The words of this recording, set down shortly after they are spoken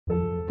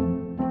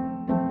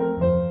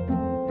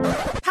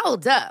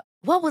Hold up.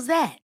 What was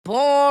that?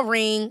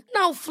 Boring.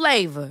 No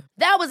flavor.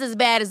 That was as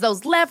bad as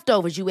those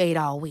leftovers you ate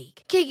all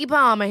week. Keke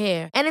Palmer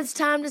here, and it's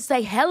time to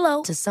say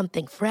hello to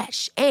something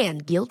fresh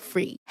and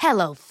guilt-free.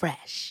 Hello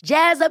Fresh.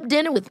 Jazz up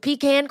dinner with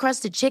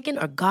pecan-crusted chicken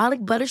or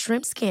garlic butter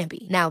shrimp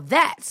scampi. Now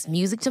that's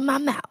music to my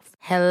mouth.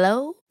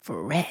 Hello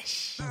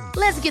Fresh.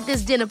 Let's get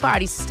this dinner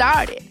party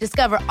started.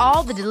 Discover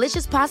all the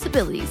delicious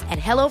possibilities at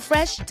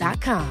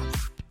hellofresh.com.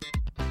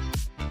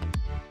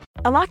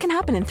 A lot can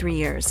happen in 3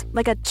 years,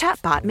 like a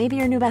chatbot may be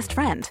your new best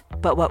friend.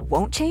 But what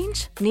won't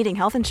change? Needing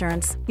health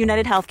insurance.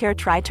 United Healthcare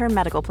Tri-Term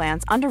Medical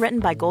Plans, underwritten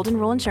by Golden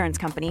Rule Insurance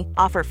Company,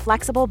 offer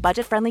flexible,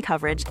 budget-friendly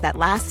coverage that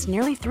lasts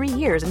nearly 3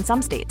 years in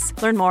some states.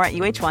 Learn more at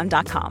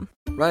uh1.com.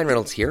 Ryan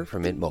Reynolds here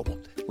from Mint Mobile.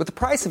 With the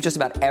price of just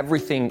about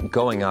everything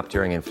going up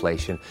during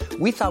inflation,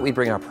 we thought we'd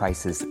bring our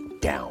prices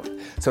down.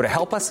 So to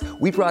help us,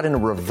 we brought in a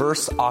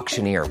reverse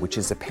auctioneer, which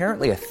is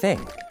apparently a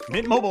thing.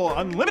 Mint Mobile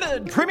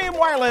Unlimited Premium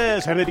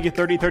Wireless. How to get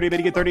 30, 30, bit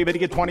to get 30, bit to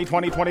get 20,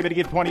 20, 20, bit to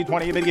get 20,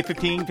 20, bit to get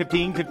 15,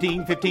 15,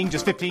 15, 15,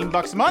 just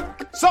 $15 a month?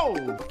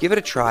 Sold! Give it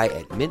a try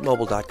at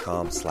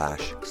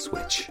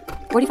mintmobile.com/switch.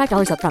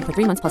 $45 up front for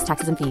 3 months plus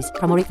taxes and fees.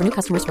 Promo rate for new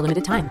customers for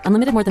limited time.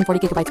 Unlimited more than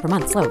 40 gigabytes per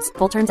month. Slows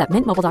full terms at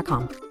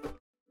mintmobile.com.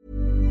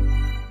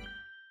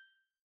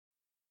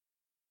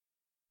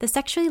 The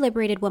Sexually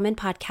Liberated Woman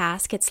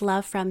podcast gets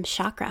love from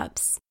Shock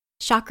Rubs.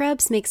 Shock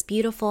Rubs makes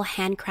beautiful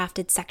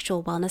handcrafted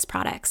sexual wellness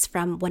products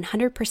from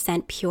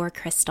 100% pure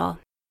crystal.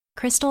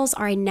 Crystals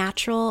are a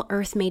natural,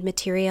 earth-made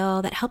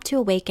material that help to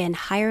awaken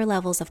higher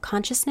levels of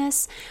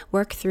consciousness,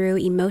 work through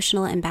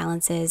emotional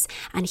imbalances,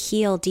 and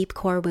heal deep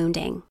core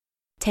wounding.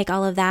 Take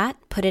all of that,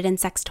 put it in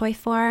sex toy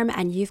form,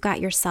 and you've got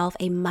yourself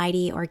a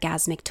mighty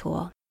orgasmic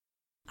tool.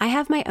 I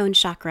have my own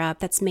shock rub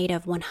that's made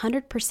of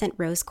 100%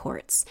 rose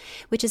quartz,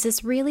 which is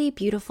this really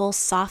beautiful,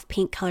 soft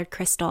pink colored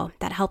crystal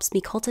that helps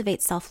me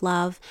cultivate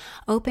self-love,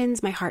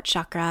 opens my heart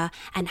chakra,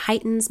 and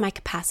heightens my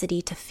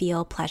capacity to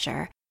feel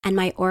pleasure. And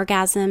my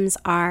orgasms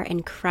are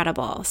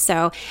incredible.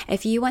 So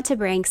if you want to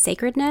bring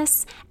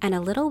sacredness and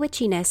a little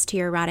witchiness to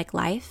your erotic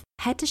life,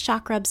 head to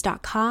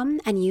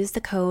shockrubs.com and use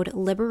the code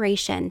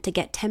LIBERATION to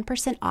get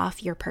 10%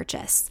 off your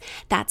purchase.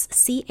 That's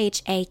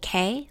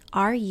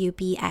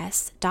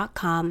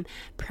CHAKRUBS.com,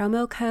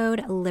 promo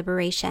code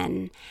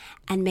LIBERATION.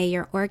 And may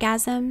your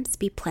orgasms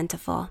be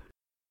plentiful.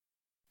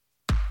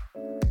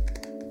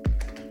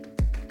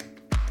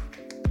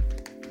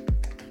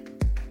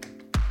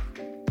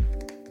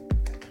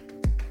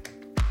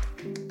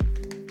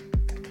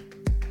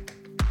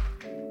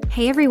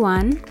 Hey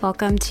everyone,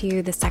 welcome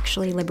to the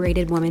Sexually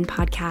Liberated Woman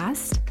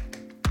podcast.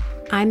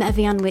 I'm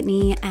Evian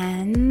Whitney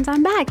and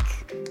I'm back.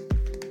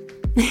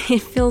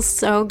 It feels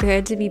so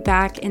good to be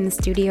back in the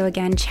studio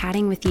again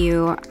chatting with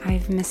you.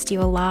 I've missed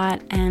you a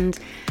lot and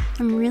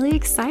I'm really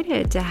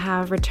excited to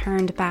have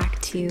returned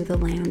back to the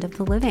land of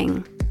the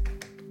living.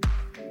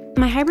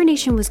 My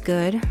hibernation was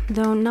good,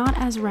 though not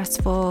as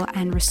restful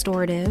and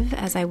restorative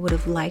as I would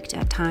have liked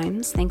at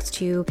times, thanks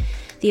to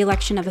the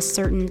election of a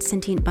certain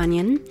sentient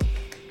bunion.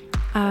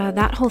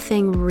 That whole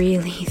thing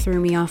really threw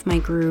me off my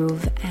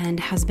groove and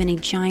has been a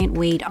giant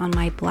weight on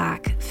my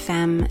black,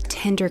 femme,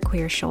 tender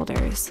queer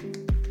shoulders.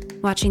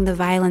 Watching the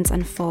violence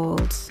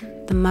unfold,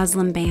 the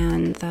Muslim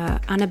ban,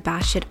 the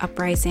unabashed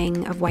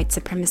uprising of white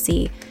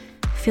supremacy,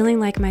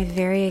 feeling like my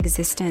very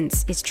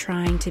existence is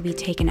trying to be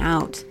taken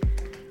out.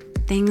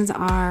 Things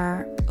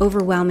are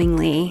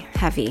overwhelmingly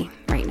heavy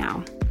right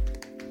now.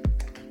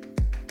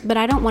 But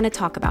I don't want to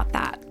talk about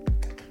that.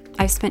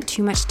 I've spent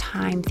too much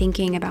time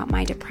thinking about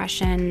my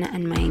depression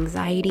and my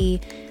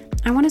anxiety.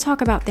 I want to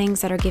talk about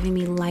things that are giving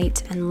me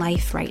light and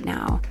life right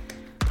now.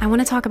 I want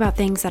to talk about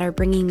things that are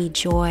bringing me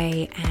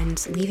joy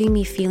and leaving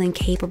me feeling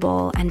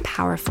capable and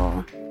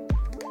powerful.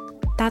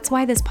 That's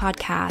why this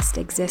podcast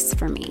exists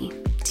for me,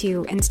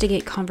 to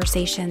instigate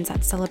conversations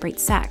that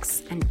celebrate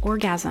sex and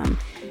orgasm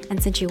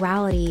and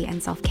sensuality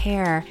and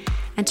self-care,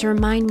 and to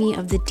remind me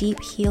of the deep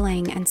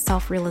healing and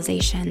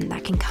self-realization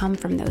that can come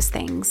from those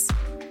things.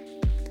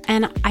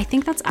 And I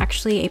think that's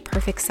actually a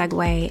perfect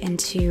segue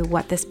into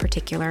what this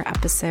particular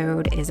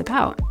episode is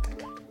about.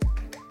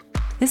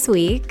 This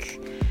week,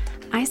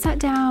 I sat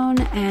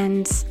down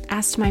and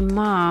asked my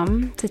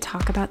mom to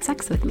talk about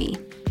sex with me.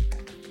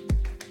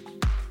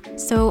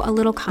 So a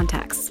little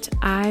context.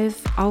 I've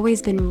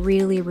always been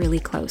really, really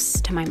close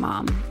to my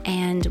mom,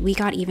 and we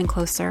got even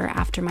closer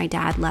after my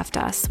dad left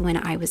us when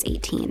I was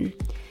 18.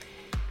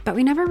 But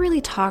we never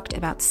really talked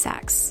about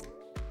sex.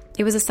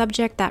 It was a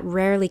subject that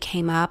rarely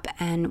came up,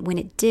 and when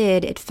it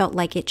did, it felt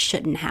like it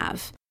shouldn't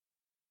have.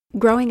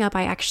 Growing up,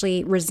 I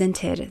actually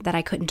resented that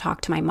I couldn't talk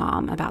to my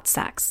mom about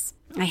sex.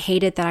 I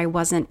hated that I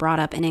wasn't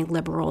brought up in a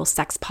liberal,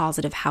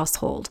 sex-positive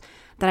household,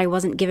 that I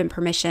wasn't given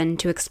permission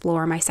to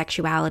explore my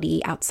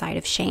sexuality outside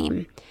of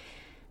shame.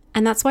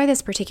 And that's why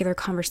this particular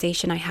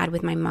conversation I had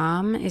with my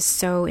mom is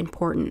so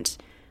important.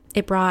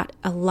 It brought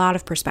a lot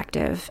of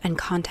perspective and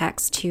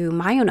context to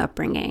my own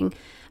upbringing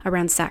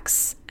around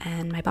sex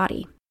and my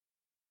body.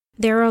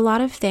 There are a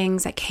lot of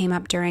things that came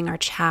up during our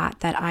chat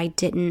that I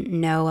didn't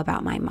know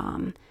about my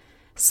mom.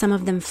 Some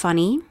of them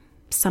funny,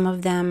 some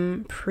of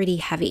them pretty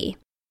heavy.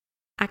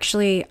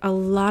 Actually, a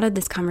lot of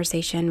this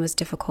conversation was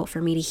difficult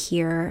for me to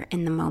hear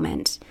in the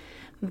moment,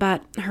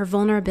 but her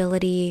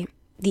vulnerability,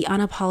 the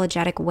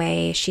unapologetic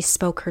way she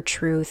spoke her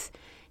truth,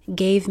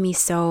 gave me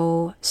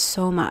so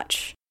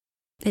much.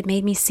 It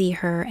made me see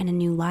her in a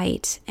new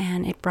light,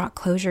 and it brought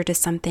closure to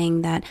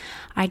something that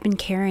I'd been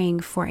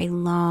carrying for a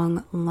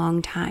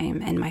long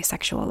time in my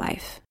sexual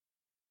life.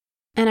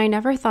 And I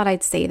never thought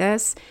I'd say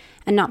this,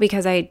 and not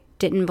because I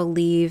didn't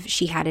believe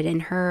she had it in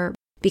her,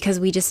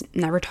 because we just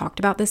never talked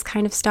about this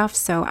kind of stuff,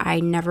 so I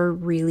never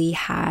really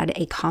had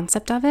a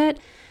concept of it.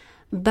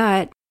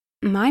 But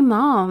my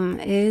mom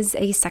is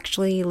a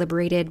sexually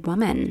liberated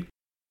woman,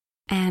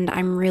 and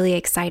I'm really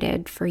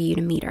excited for you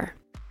to meet her.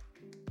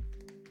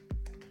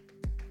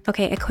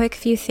 Okay, a quick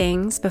few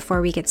things before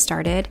we get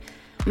started.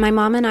 My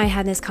mom and I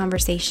had this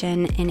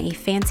conversation in a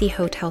fancy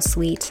hotel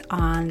suite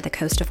on the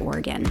coast of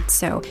Oregon,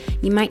 so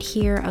you might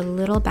hear a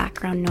little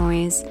background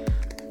noise.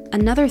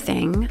 Another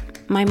thing,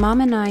 my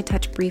mom and I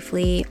touched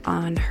briefly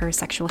on her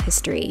sexual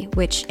history,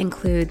 which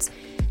includes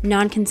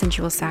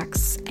non-consensual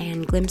sex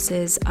and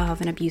glimpses of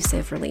an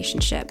abusive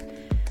relationship.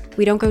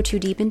 We don't go too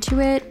deep into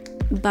it,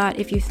 but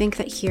if you think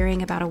that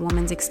hearing about a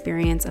woman's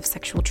experience of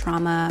sexual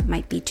trauma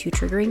might be too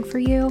triggering for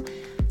you,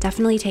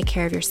 definitely take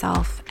care of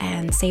yourself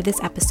and save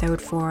this episode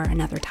for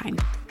another time.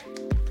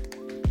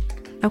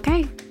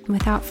 Okay,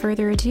 without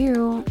further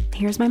ado,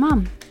 here's my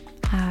mom.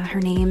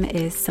 Her name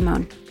is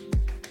Simone.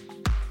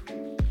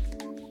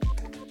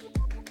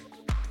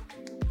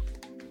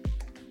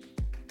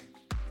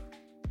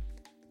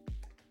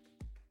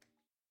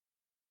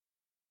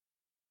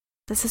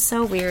 This is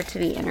so weird to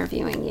be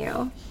interviewing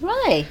you.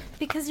 Why?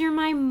 Because you're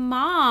my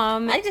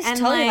mom. I just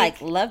totally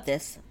love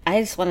this.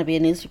 I just want to be a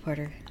news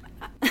reporter.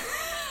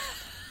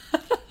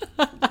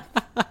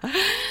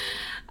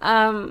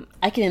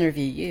 I can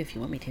interview you if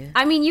you want me to.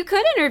 I mean, you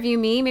could interview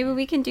me. Maybe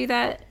we can do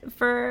that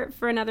for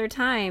another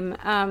time.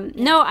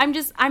 No,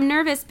 I'm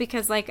nervous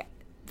because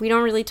we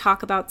don't really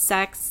talk about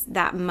sex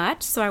that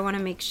much. So I want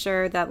to make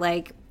sure that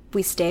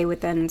we stay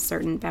within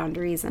certain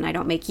boundaries and I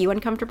don't make you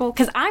uncomfortable,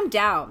 because I'm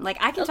down.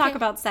 I can talk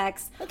about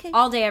sex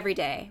all day, every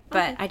day,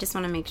 but I just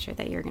want to make sure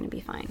that you're going to be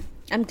fine.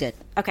 I'm good.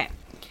 Okay.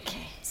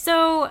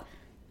 So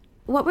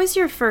what was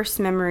your first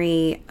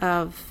memory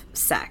of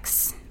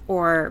sex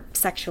or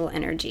sexual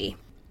energy?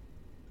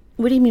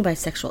 What do you mean by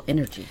sexual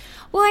energy?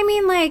 Well, I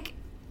mean,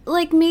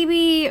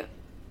 maybe,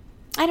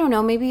 I don't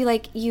know, maybe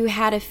you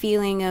had a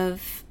feeling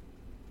of...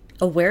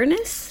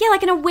 Awareness? Yeah,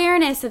 an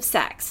awareness of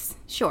sex.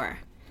 Sure.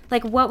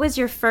 What was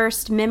your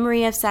first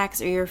memory of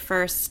sex or your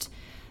first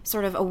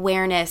sort of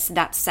awareness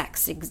that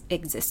sex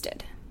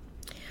existed?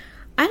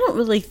 I don't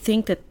really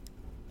think that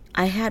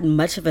I had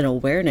much of an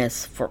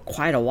awareness for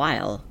quite a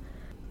while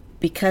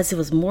because it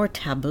was more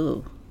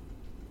taboo.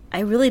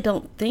 I really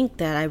don't think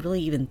that I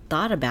really even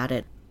thought about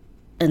it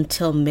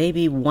until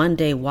maybe one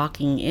day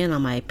walking in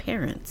on my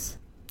parents.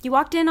 You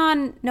walked in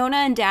on Nona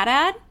and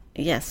Dad?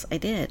 Yes, I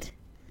did.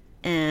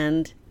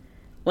 And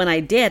when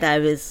I did, I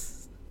was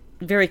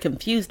very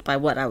confused by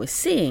what I was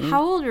seeing.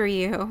 How old were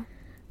you?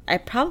 I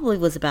probably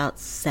was about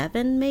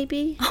 7,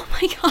 maybe. Oh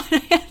my God, I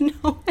had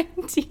no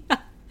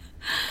idea.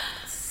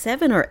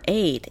 7 or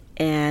 8,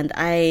 and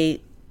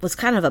I was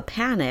kind of a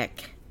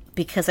panic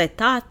because I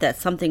thought that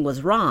something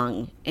was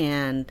wrong,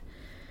 and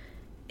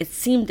it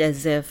seemed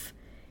as if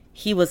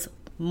he was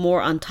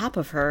more on top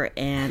of her,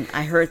 and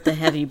I heard the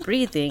heavy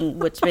breathing,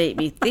 which made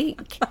me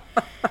think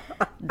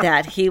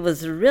that he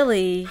was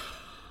really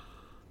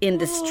in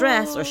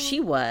distress, or she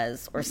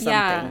was, or something.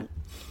 Yeah.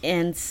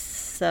 And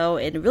so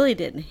it really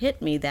didn't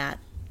hit me that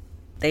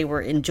they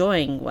were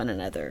enjoying one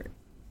another.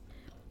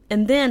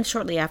 And then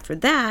shortly after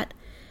that,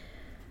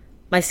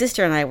 my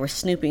sister and I were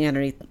snooping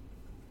underneath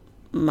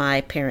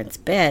my parents'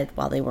 bed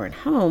while they weren't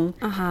home.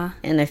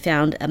 And I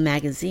found a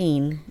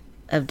magazine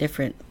of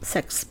different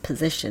sex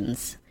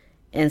positions.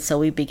 And so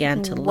we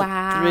began to look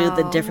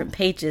through the different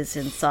pages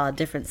and saw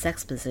different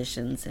sex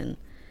positions. And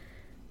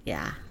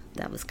yeah,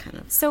 that was kind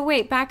of... So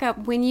wait, back up.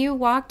 When you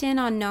walked in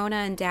on Nona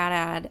and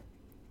Dad,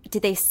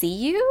 did they see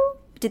you?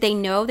 Did they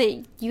know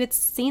that you had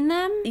seen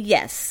them?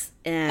 Yes.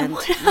 And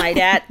my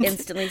dad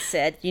instantly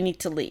said, you need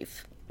to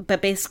leave.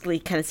 But basically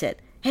kind of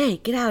said, hey,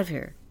 get out of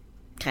here.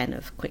 Kind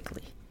of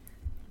quickly.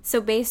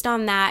 So based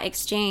on that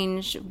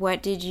exchange,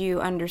 what did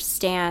you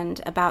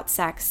understand about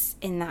sex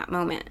in that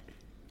moment?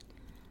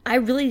 I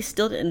really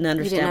still didn't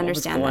understand what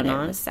was going on. You didn't understand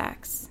that it was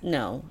sex?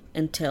 No,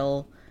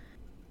 until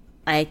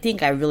I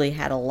think I really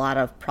had a lot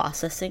of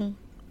processing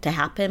to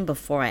happen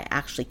before I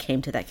actually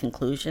came to that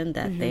conclusion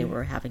that they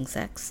were having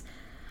sex.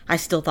 I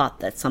still thought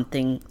that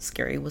something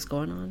scary was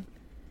going on.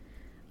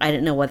 I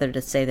didn't know whether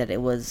to say that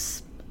it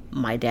was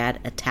my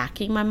dad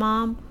attacking my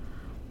mom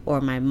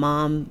or my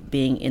mom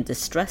being in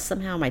distress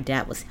somehow. My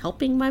dad was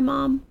helping my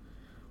mom,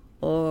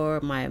 or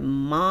my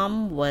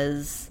mom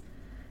was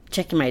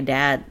checking my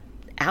dad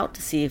out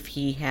to see if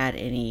he had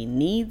any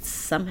needs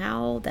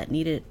somehow that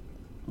needed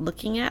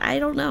looking at. I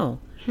don't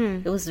know.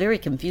 It was very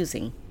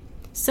confusing.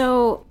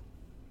 So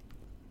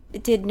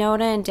did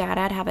Nona and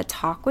Dad have a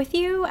talk with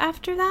you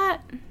after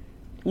that?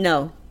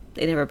 No,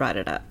 they never brought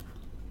it up.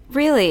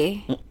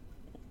 Really?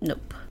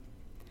 Nope.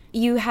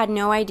 You had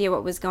no idea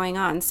what was going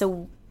on.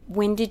 So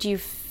when did you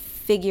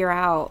figure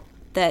out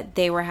that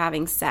they were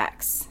having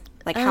sex?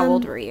 Like, how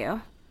old were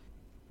you?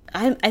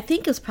 I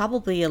think it was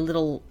probably a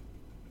little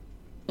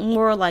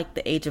more like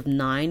the age of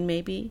 9,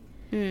 maybe,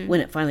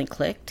 when it finally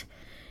clicked.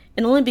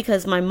 And only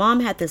because my mom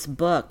had this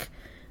book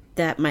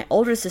that my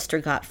older sister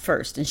got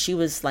first, and she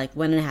was like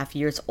 1.5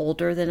 years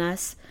older than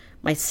us,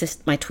 my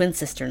twin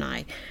sister and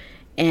I.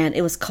 And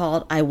it was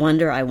called I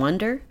Wonder, I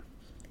Wonder.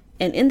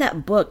 And in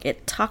that book,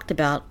 it talked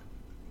about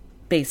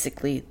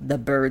basically the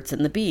birds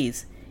and the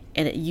bees,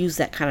 and it used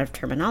that kind of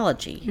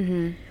terminology.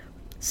 Mm-hmm.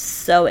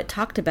 So it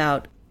talked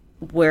about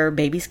where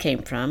babies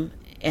came from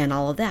and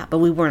all of that, but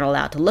we weren't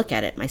allowed to look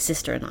at it, my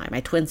sister and I, my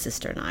twin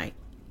sister and I.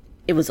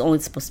 It was only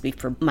supposed to be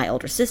for my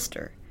older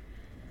sister.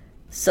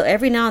 So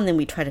every now and then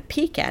we try to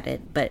peek at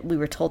it, but we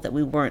were told that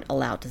we weren't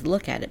allowed to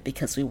look at it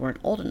because we weren't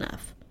old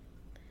enough.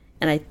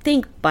 And I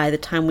think by the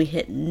time we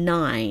hit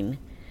 9,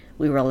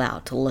 we were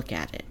allowed to look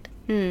at it.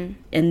 Mm.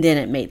 And then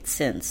it made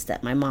sense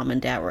that my mom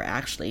and dad were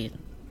actually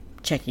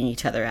checking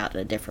each other out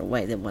in a different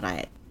way than what I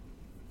had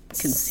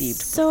conceived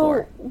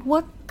before. So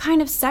what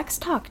kind of sex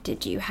talk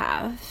did you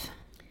have?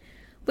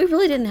 We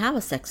really didn't have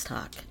a sex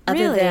talk.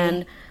 Other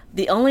than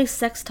the only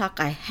sex talk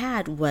I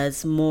had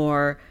was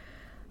more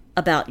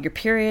about your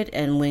period,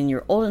 and when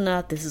you're old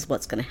enough, this is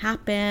what's going to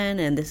happen,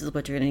 and this is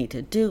what you're going to need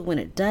to do when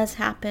it does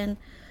happen.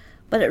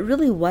 But it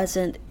really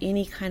wasn't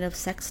any kind of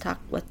sex talk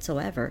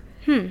whatsoever.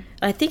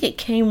 I think it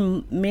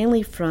came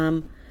mainly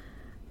from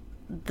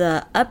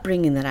the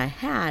upbringing that I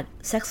had.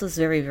 Sex was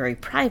very, very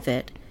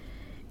private,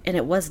 and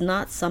it was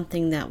not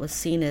something that was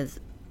seen as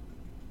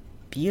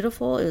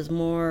beautiful. It was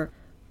more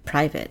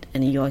private,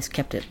 and you always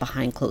kept it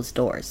behind closed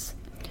doors.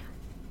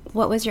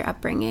 What was your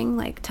upbringing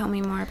like? Tell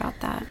me more about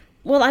that.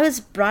 Well, I was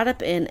brought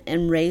up in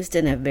and raised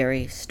in a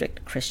very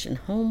strict Christian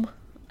home.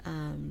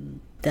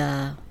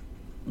 The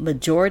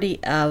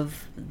majority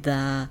of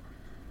the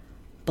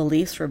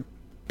beliefs were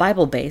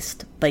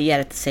Bible-based, but yet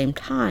at the same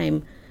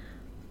time,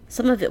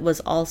 some of it was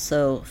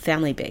also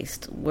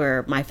family-based,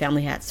 where my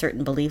family had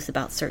certain beliefs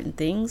about certain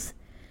things.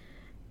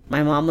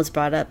 My mom was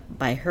brought up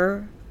by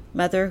her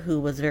mother, who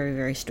was very,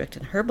 very strict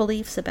in her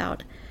beliefs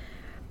about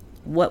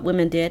what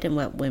women did and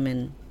what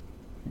women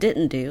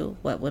didn't do,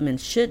 what women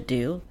should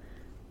do,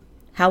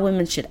 how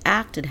women should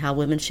act and how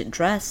women should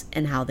dress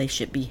and how they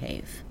should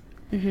behave.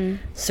 Mm-hmm.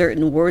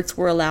 Certain words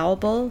were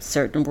allowable,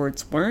 certain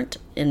words weren't,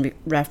 in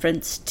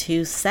reference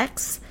to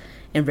sex,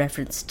 in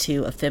reference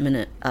to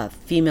a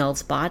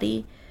female's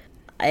body.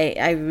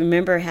 I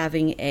remember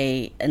having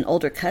an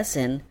older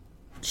cousin.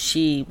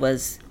 She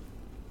was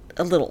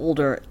a little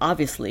older,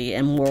 obviously,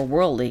 and more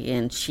worldly,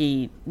 and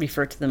she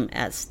referred to them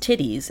as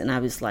titties, and I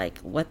was like,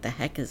 what the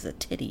heck is a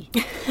titty?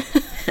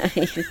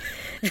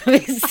 I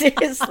mean,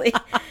 seriously,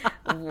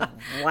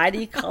 why do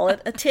you call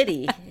it a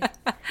titty?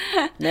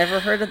 Never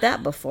heard of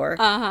that before.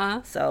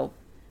 So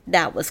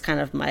that was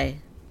kind of my,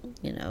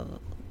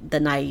 the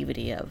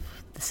naivety of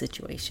the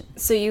situation.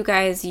 So you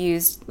guys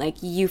used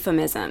like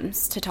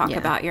euphemisms to talk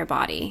about your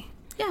body.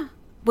 Yeah.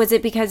 Was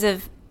it because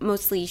of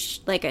mostly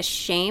like a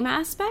shame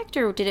aspect,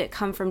 or did it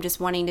come from just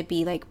wanting to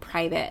be like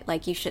private,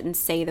 like you shouldn't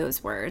say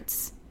those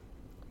words?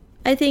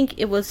 I think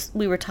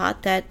we were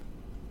taught that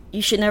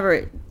you should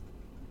never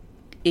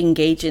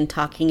engage in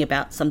talking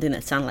about something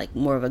that sounded like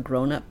more of a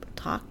grown-up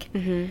talk.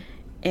 Mm-hmm.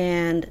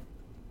 And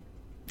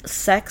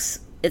sex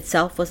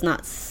itself was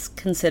not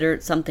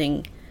considered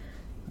something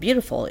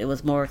beautiful. It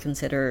was more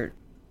considered,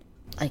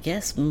 I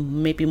guess,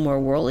 maybe more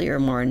worldly or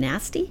more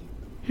nasty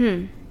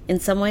in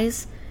some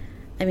ways.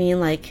 I mean,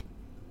 like,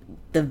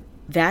 the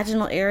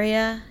vaginal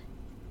area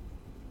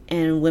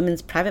and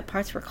women's private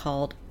parts were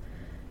called,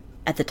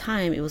 at the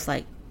time, it was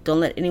like, don't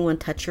let anyone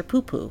touch your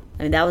poo-poo.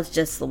 I mean, that was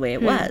just the way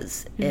it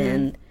was.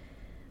 Mm-hmm.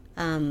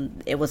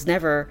 And it was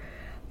never,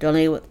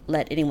 don't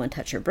let anyone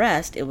touch your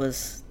breast. It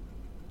was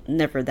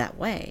never that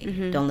way.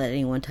 Mm-hmm. Don't let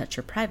anyone touch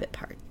your private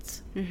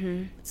parts.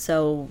 Mm-hmm.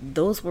 So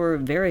those were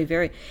very,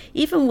 very,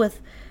 even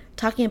with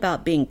talking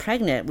about being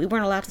pregnant, we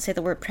weren't allowed to say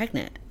the word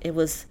pregnant. It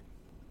was,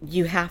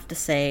 you have to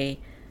say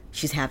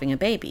she's having a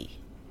baby.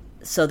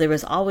 So there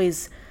was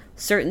always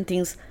certain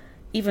things,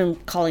 even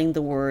calling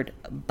the word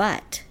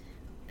butt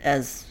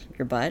as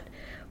your butt,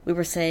 we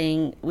were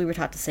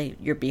taught to say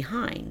you're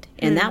behind.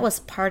 And that was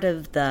part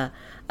of the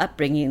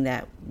upbringing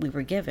that we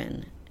were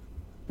given.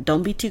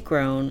 Don't be too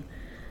grown,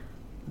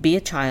 be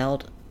a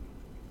child,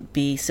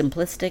 be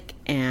simplistic,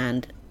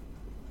 and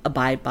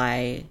abide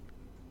by,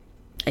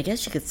 I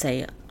guess you could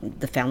say,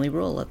 the family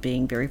rule of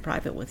being very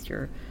private with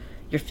your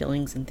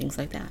feelings and things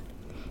like that.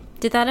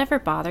 Did that ever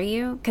bother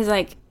you? Because,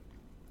 like...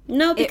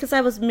 No, because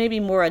I was maybe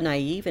more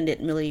naive and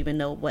didn't really even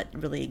know what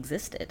really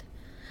existed.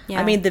 Yeah.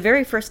 I mean, the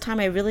very first time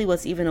I really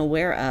was even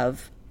aware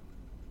of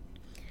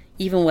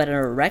even what an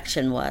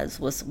erection was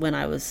when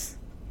I was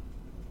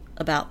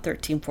about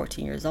 13,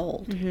 14 years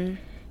old. Mm-hmm.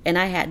 And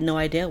I had no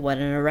idea what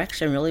an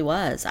erection really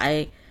was.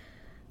 I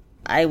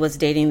was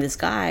dating this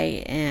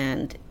guy,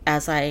 and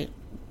as I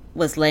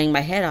was laying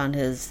my head on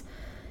his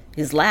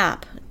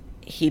lap,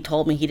 he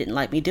told me he didn't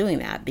like me doing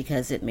that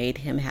because it made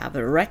him have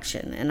an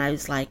erection. And I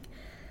was like,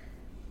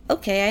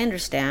 okay, I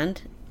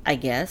understand, I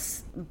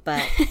guess.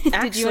 But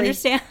actually, did you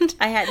understand?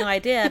 I had no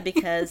idea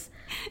because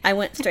I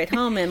went straight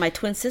home and my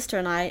twin sister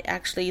and I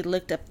actually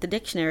looked up the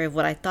dictionary of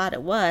what I thought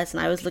it was.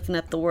 And I was looking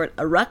up the word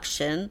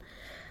eruction.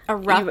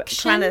 Eruction?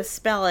 Trying to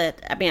spell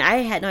it. I mean, I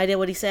had no idea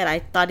what he said. I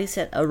thought he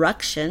said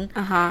eruction.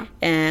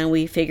 And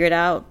we figured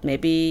out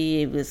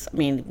maybe it was, I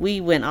mean, we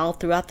went all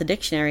throughout the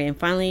dictionary and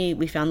finally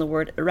we found the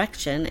word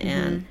erection.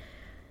 And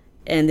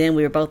then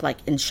we were both like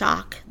in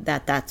shock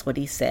that that's what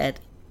he said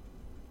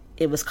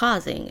it was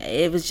causing.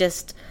 It was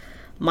just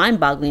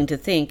mind-boggling to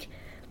think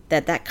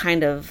that that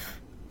kind of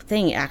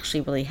thing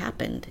actually really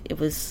happened. It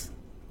was...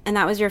 And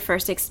that was your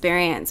first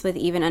experience with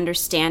even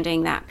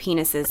understanding that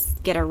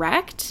penises get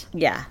erect?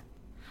 Yeah.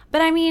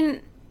 But I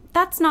mean,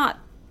 that's not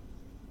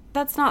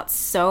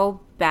so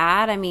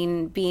bad. I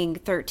mean, being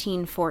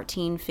 13,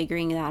 14,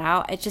 figuring that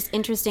out. It's just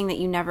interesting that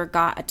you never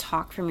got a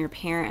talk from your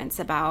parents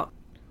about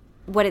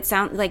what it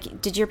sounds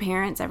like. Did your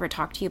parents ever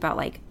talk to you about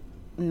like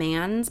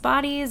man's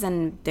bodies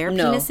and their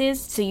penises?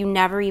 So you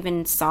never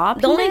even saw a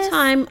penis?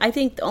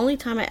 The only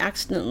time I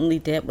accidentally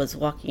did was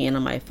walking in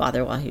on my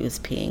father while he was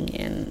peeing,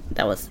 and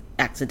that was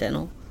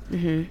accidental.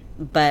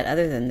 But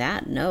other than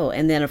that, no.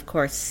 And then, of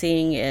course,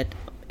 seeing it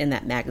in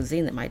that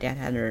magazine that my dad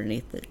had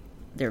underneath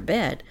their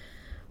bed.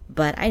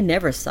 But I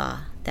never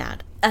saw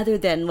that, other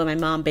than when my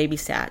mom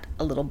babysat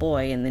a little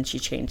boy and then she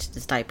changed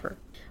his diaper.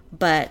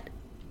 But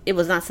it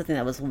was not something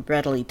that was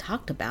readily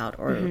talked about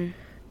or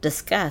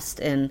discussed.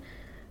 And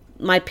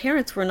my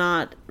parents were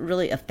not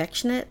really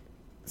affectionate.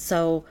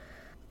 So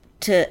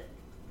to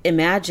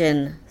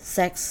imagine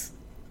sex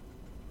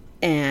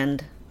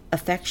and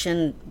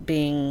affection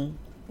being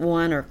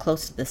one or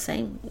close to the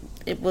same,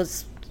 it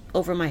was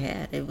over my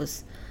head. It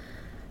was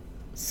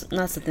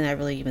not something I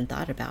really even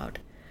thought about.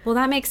 Well,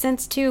 that makes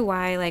sense too,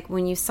 why like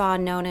when you saw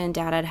Nona and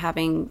Dad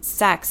having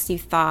sex, you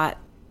thought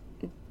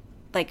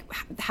like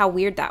how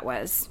weird that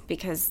was,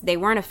 because they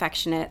weren't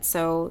affectionate.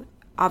 So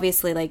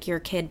obviously like your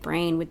kid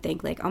brain would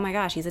think like, oh my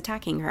gosh, he's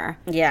attacking her.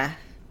 Yeah.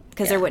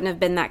 Because there wouldn't have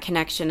been that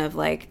connection of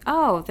like,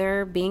 oh,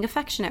 they're being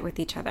affectionate with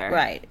each other.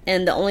 Right.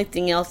 And the only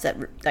thing else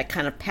that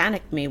kind of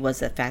panicked me was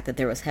the fact that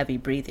there was heavy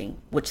breathing,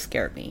 which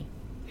scared me.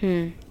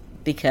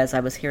 Because I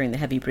was hearing the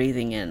heavy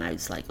breathing and I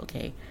was like,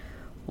 okay,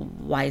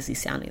 why is he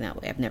sounding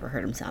that way? I've never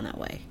heard him sound that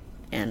way.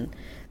 And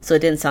so it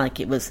didn't sound like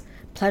it was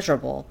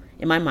pleasurable.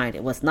 In my mind,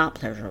 it was not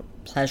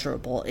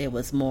pleasurable. It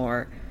was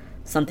more,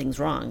 something's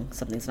wrong,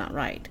 something's not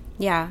right.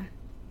 Yeah.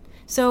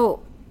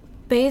 So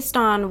based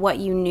on what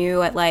you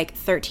knew at like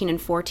 13 and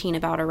 14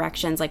 about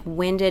erections, like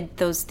when did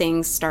those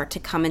things start to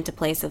come into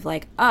place of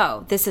like,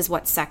 oh, this is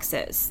what sex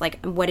is?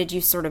 Like what did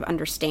you sort of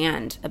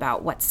understand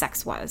about what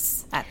sex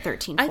was at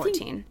 13,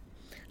 14?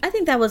 I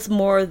think that was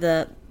more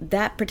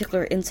that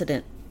particular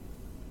incident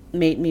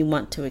made me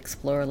want to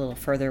explore a little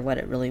further what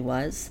it really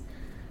was.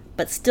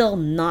 But still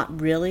not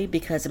really,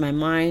 because in my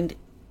mind,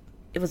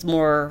 it was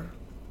more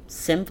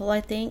simple,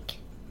 I think,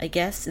 I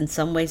guess, in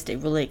some ways to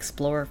really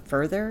explore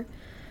further.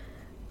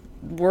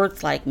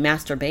 Words like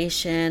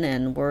masturbation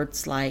and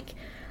words like,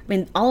 I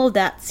mean, all of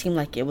that seemed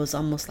like it was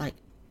almost like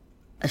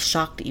a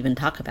shock to even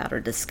talk about or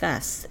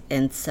discuss.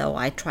 And so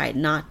I tried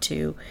not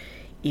to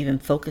even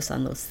focus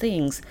on those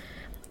things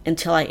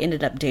until I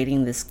ended up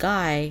dating this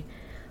guy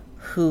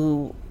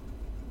who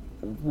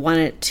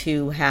wanted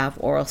to have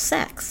oral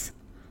sex.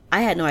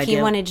 I had no idea.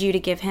 He wanted you to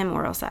give him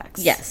oral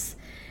sex. Yes.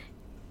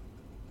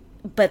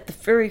 But the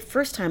very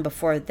first time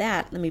before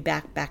that, let me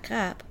back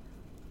up,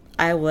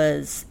 I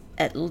was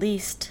at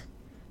least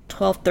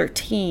 12,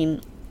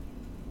 13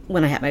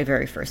 when I had my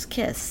very first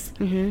kiss.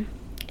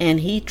 And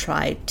he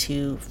tried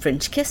to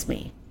French kiss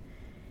me.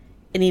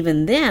 And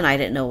even then, I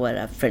didn't know what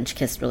a French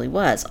kiss really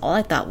was. All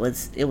I thought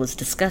was it was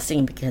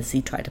disgusting because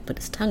he tried to put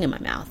his tongue in my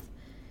mouth.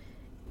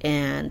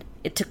 And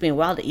it took me a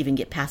while to even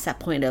get past that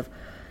point of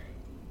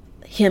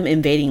him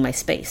invading my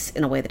space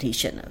in a way that he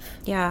shouldn't have.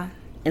 Yeah.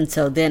 And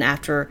so then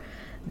after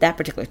that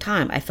particular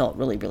time, I felt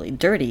really, really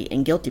dirty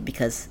and guilty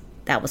because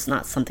that was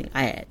not something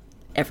I had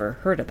ever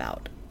heard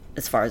about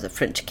as far as a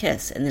French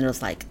kiss. And then it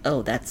was like,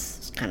 oh,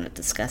 that's kind of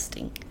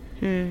disgusting.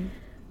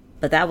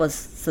 But that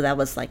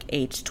was like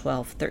age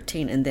 12,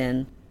 13. And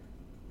then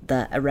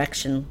the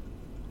erection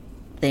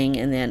thing.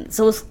 And then,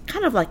 so it was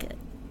kind of like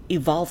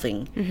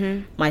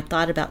evolving. My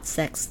thought about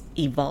sex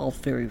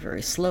evolved very,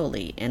 very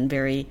slowly and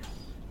very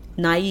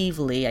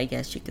naively, I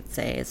guess you could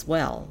say, as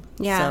well.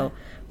 Yeah. So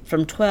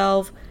from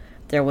 12,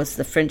 there was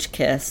the French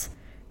kiss.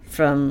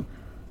 From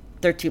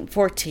 13,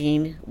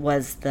 14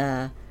 was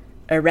the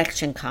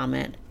erection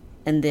comment.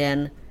 And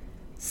then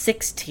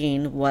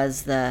 16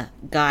 was the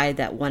guy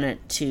that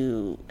wanted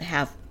to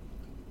have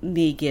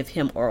me give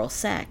him oral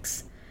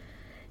sex.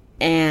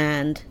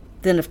 And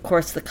then, of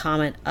course, the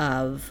comment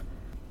of,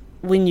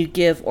 when you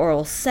give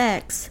oral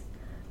sex,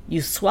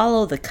 you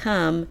swallow the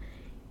cum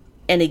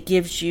and it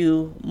gives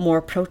you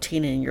more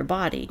protein in your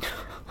body.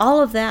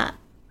 All of that.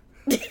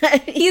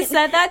 He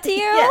said that to you?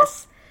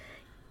 Yes.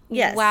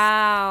 Yes.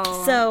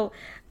 Wow. So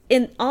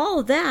in all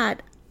of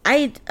that,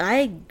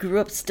 I grew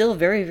up still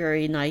very,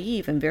 very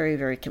naive and very,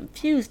 very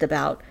confused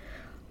about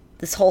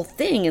this whole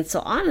thing. And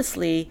so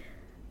honestly,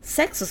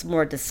 sex was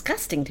more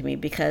disgusting to me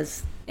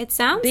because it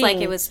sounds like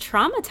it was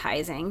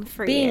traumatizing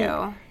for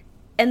you.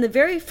 And the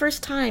very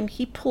first time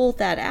he pulled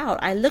that out,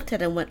 I looked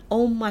at it and went,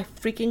 oh my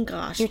freaking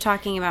gosh. You're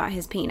talking about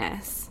his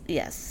penis.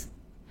 Yes.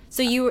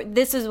 So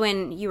this is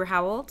when you were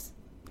how old?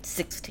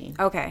 16.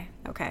 Okay.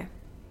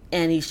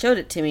 And he showed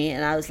it to me,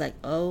 and I was like,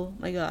 oh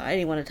my God, I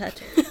didn't want to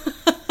touch it.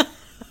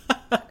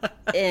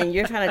 And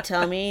you're trying to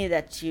tell me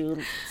that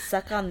you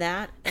suck on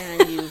that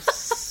and you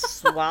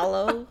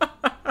swallow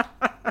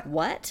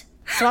what?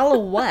 Swallow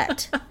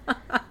what?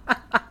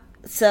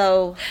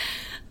 So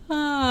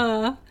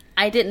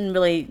I didn't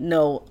really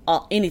know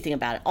anything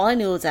about it. All I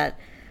knew was that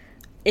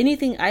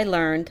anything I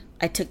learned,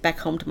 I took back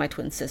home to my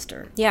twin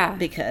sister. Yeah.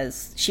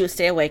 Because she would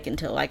stay awake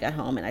until I got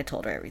home, and I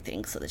told her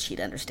everything so that she'd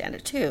understand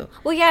it too.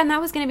 Well, yeah, and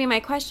that was going to be my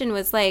question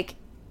was like,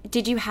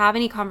 did you have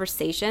any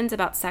conversations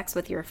about sex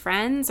with your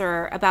friends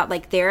or about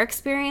like their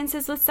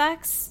experiences with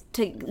sex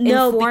to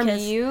inform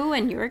you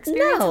and your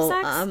experience with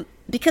sex?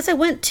 Because I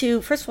went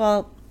to, first of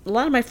all, a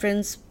lot of my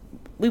friends,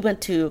 we went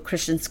to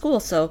Christian school,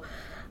 so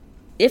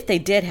if they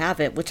did have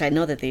it, which I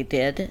know that they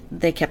did,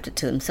 they kept it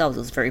to themselves. It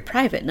was very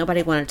private.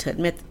 Nobody wanted to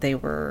admit that they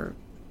were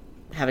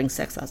having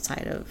sex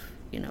outside of,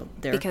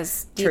 their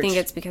because do you think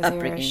it's because they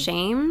were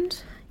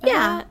ashamed?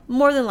 Yeah,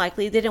 more than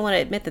likely. They didn't want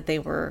to admit that they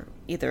were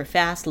either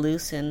fast,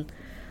 loose, and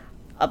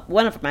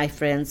one of my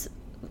friends,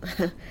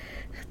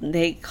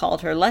 they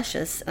called her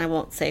Luscious, and I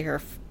won't say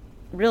her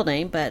real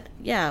name, but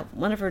yeah,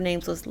 one of her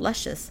names was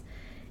Luscious.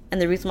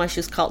 And the reason why she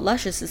was called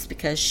Luscious is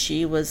because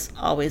she was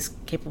always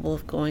capable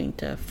of going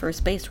to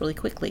first base really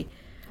quickly.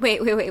 Wait.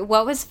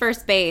 What was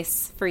first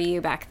base for you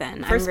back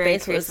then? First I'm very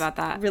base curious was about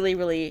that. Really,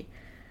 really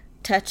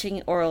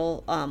touching,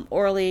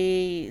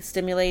 orally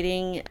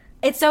stimulating.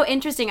 It's so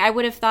interesting. I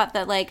would have thought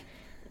that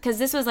because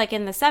this was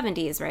in the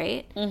 70s,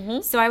 right?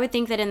 Mm-hmm. So I would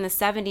think that in the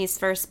 70s,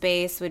 first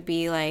base would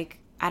be I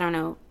don't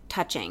know,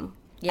 touching.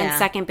 Yeah. And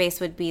second base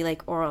would be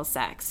oral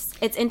sex.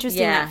 It's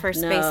interesting that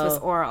first base was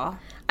oral.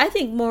 I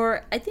think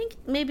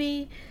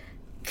maybe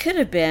could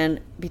have been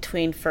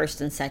between first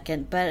and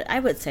second, but I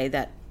would say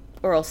that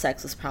oral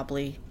sex was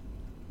probably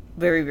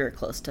very, very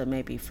close to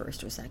maybe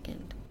first or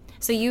second.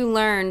 So you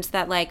learned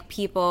that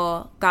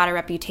people got a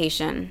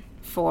reputation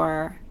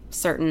for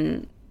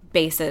certain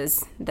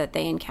bases that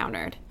they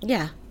encountered.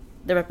 Yeah,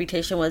 the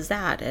reputation was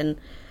that. And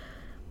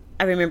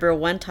I remember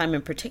one time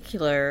in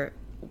particular,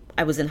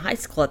 I was in high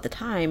school at the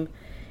time,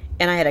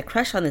 and I had a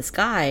crush on this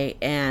guy,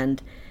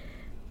 and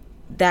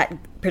that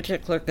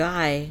particular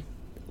guy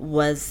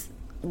was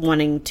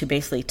wanting to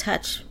basically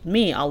touch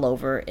me all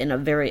over in a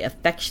very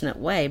affectionate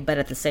way, but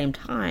at the same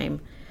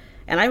time,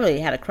 and I really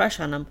had a crush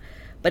on him,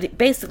 but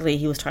basically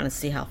he was trying to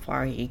see how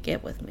far he could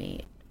get with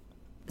me.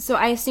 So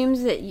I assumed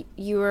that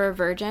you were a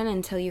virgin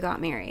until you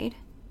got married.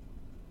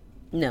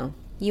 No.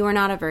 You were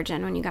not a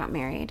virgin when you got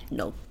married?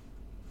 No.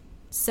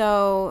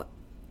 So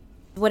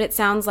what it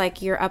sounds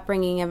like your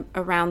upbringing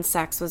around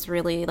sex was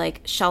really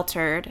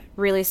sheltered,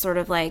 really sort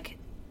of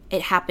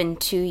it happened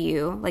to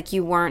you,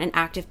 you weren't an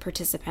active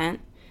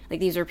participant.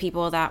 These were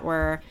people that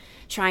were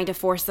trying to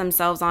force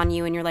themselves on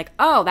you, and you're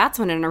oh, that's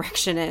what an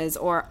erection is,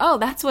 or oh,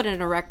 that's what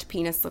an erect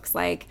penis looks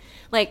like.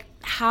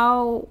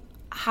 How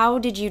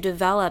did you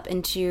develop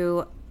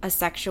into a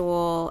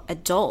sexual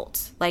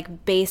adult,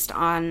 based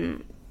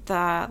on the,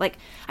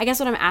 I guess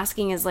what I'm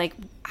asking is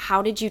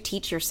how did you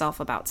teach yourself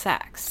about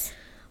sex?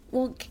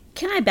 Well,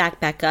 can I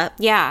back up?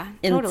 Yeah,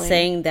 in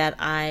saying that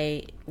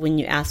when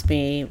you asked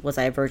me, was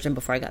I a virgin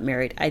before I got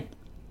married,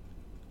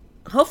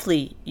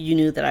 hopefully you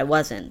knew that I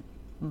wasn't.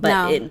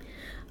 But no.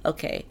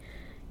 Okay.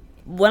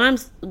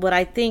 What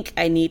I think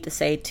I need to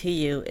say to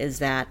you is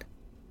that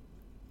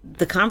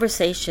the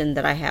conversation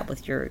that I had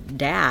with your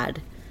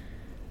dad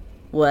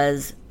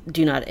was,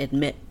 do not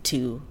admit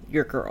to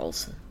your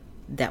girls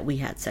that we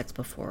had sex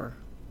before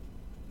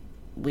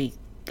we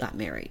got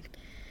married,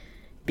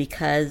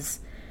 because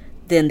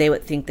then they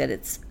would think that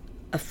it's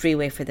a free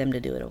way for them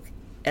to do it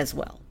as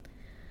well.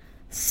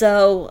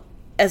 So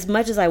as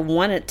much as I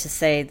wanted to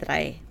say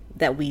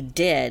that we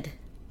did,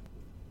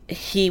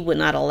 he would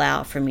not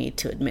allow for me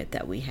to admit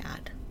that we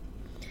had.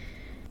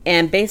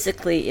 And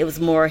basically it was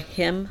more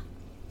him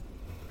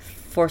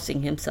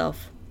forcing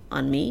himself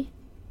on me,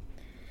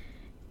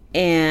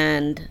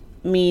 and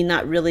me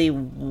not really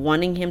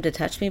wanting him to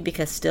touch me,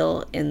 because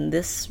still in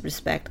this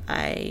respect,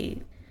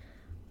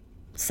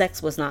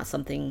 sex was not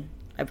something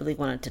I really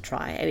wanted to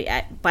try. I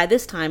mean, by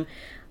this time,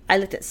 I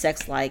looked at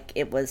sex like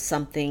it was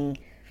something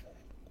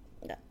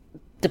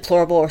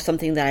deplorable or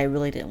something that I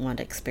really didn't want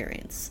to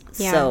experience.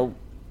 Yeah. So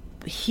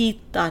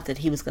he thought that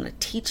he was going to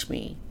teach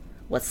me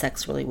what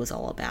sex really was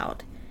all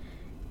about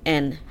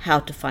and how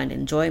to find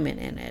enjoyment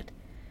in it.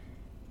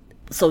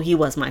 So he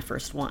was my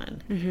first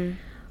one. Mm-hmm.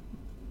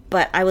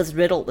 But I was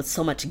riddled with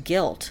so much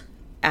guilt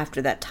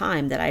after that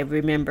time that I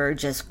remember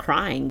just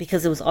crying,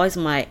 because it was always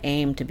my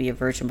aim to be a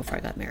virgin before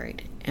I got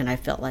married. And I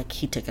felt like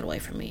he took it away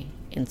from me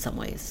in some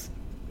ways.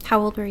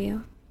 How old were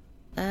you?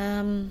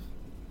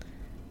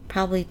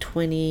 Probably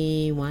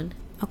 21.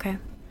 Okay.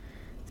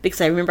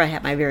 Because I remember I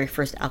had my very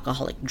first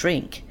alcoholic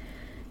drink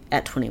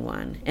at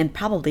 21, and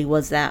probably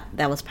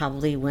that was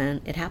probably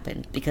when it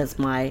happened, because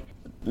my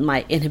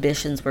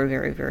inhibitions were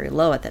very, very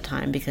low at that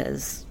time,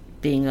 because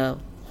being a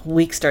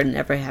weak start and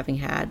never having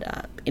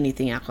had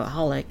anything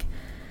alcoholic,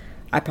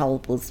 I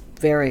probably was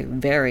very,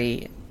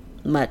 very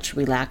much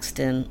relaxed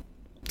and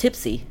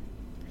tipsy.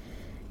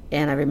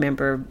 And I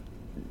remember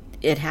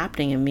it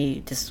happening, and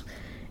me just,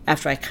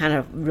 after I kind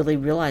of really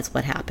realized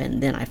what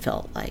happened, then I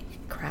felt like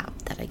crap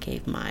that I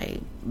gave my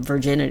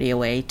virginity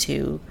away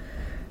to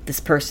this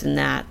person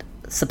that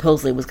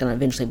supposedly was going to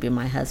eventually be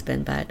my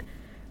husband, but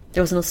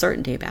there was no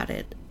certainty about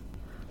it.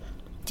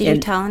 Did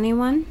you tell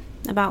anyone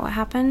about what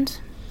happened?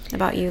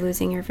 About you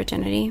losing your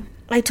virginity?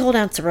 I told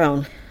Aunt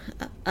Sarone.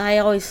 I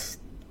always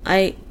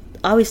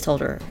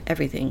told her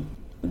everything,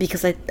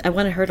 because I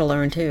wanted her to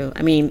learn too.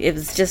 I mean, it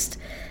was just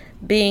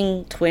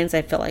being twins.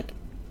 I felt like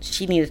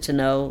she needed to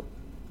know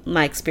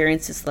my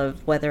experiences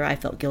of whether I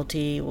felt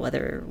guilty, what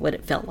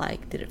it felt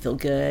like. Did it feel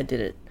good?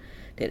 Did it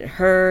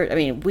hurt? I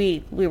mean,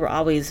 we were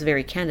always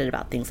very candid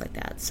about things like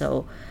that.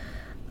 So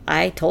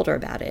I told her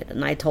about it,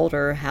 and I told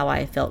her how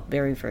I felt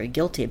very, very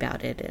guilty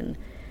about it. And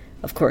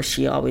of course,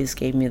 she always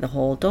gave me the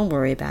whole, don't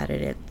worry about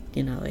it.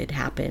 It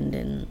happened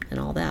and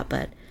all that.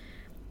 But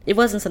it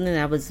wasn't something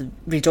that I was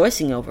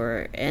rejoicing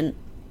over. And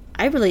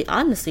I really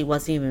honestly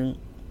wasn't even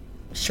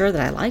sure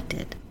that I liked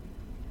it.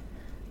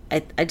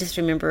 I just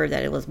remember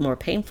that it was more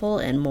painful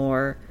and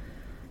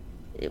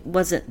it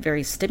wasn't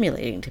very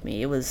stimulating to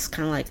me. It was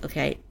kind of like,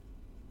 okay,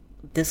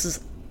 this is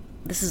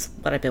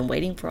what I've been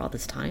waiting for all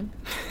this time.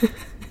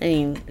 I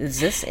mean, is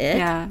this it?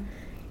 Yeah.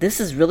 This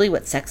is really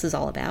what sex is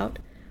all about?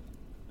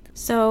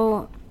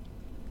 So,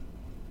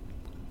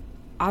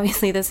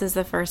 obviously, this is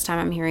the first time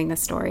I'm hearing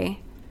this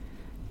story.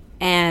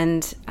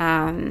 And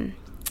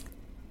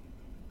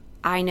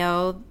I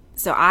know,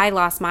 so I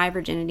lost my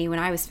virginity when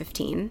I was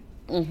 15.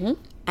 Mm-hmm.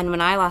 And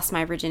when I lost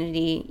my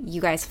virginity, you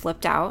guys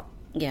flipped out.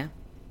 Yeah.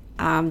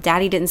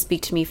 Daddy didn't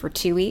speak to me for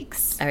 2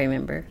 weeks. I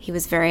remember. He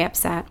was very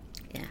upset.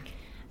 Yeah.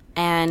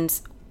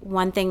 And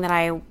one thing that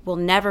I will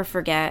never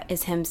forget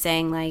is him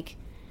saying, like,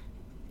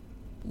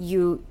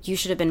 you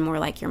should have been more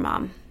like your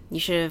mom.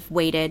 You should have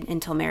waited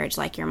until marriage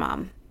like your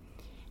mom.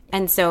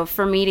 And so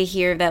for me to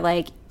hear that,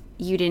 like,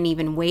 you didn't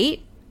even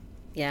wait.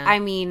 Yeah. I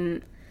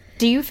mean,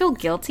 do you feel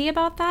guilty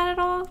about that at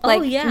all? Oh,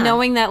 like, yeah.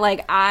 Knowing that,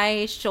 like,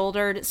 I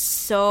shouldered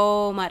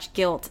so much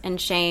guilt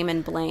and shame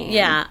and blame.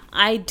 Yeah,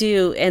 I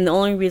do. And the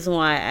only reason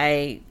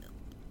why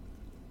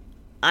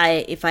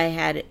if I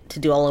had to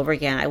do all over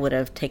again, I would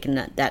have taken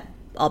that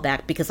all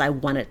back, because I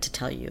wanted to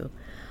tell you.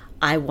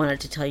 I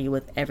wanted to tell you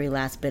with every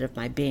last bit of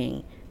my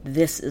being,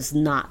 this is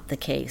not the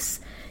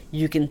case.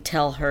 You can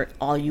tell her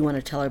all you want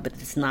to tell her, but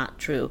it's not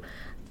true.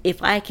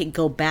 If I could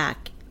go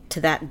back to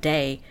that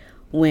day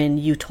when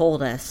you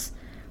told us,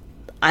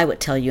 I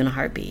would tell you in a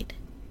heartbeat.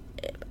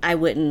 I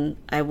wouldn't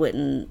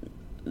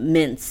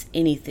mince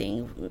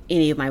anything,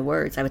 any of my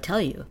words. I would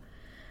tell you.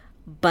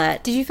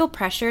 But did you feel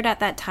pressured at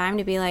that time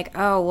to be like,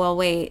 oh, well,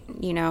 wait,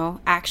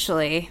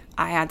 actually,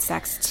 I had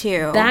sex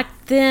too?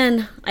 Back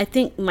then, I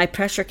think my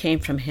pressure came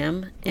from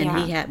him, and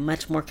Yeah. he had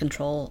much more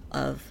control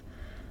of.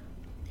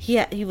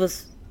 He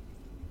was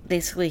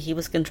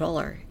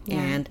controller, Yeah.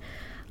 and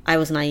I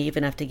was naive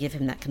enough to give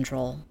him that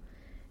control.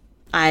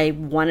 I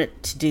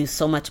wanted to do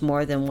so much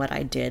more than what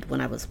I did when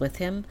I was with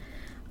him.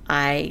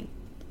 I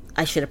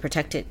should have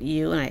protected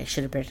you, and I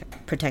should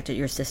have protected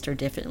your sister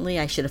differently.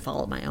 I should have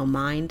followed my own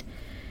mind.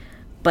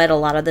 But a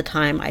lot of the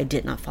time, I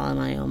did not follow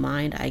my own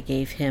mind. I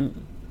gave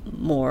him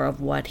more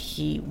of what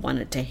he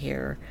wanted to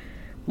hear,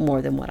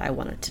 more than what I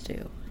wanted to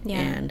do. Yeah.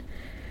 And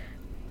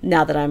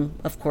now that I'm,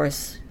 of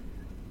course,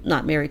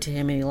 not married to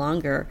him any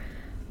longer,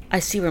 I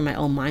see where my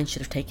own mind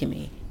should have taken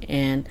me.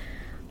 And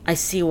I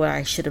see where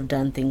I should have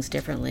done things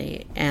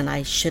differently. And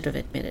I should have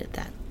admitted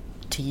that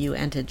to you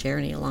and to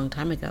Jeremy a long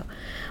time ago.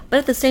 But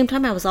at the same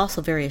time, I was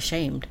also very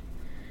ashamed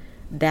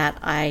that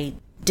I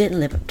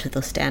didn't live up to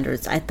those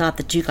standards. I thought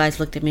that you guys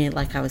looked at me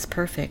like I was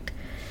perfect.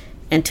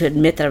 And to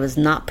admit that I was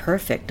not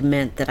perfect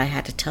meant that I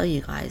had to tell you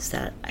guys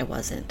that I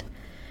wasn't.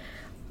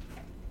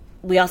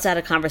 We also had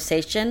a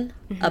conversation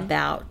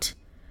about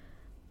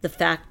the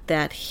fact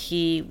that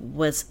he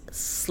was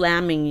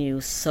slamming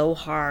you so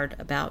hard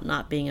about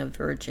not being a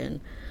virgin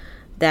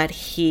that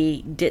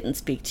he didn't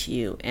speak to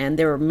you. And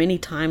there were many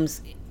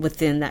times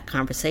within that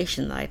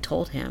conversation that I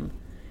told him,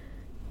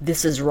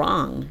 this is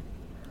wrong.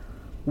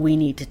 We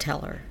need to tell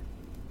her.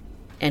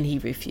 And he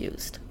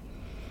refused.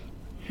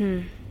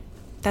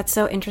 That's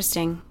so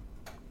interesting.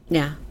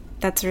 Yeah.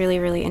 That's really,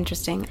 really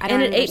interesting. I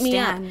don't And it ate me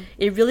understand. up.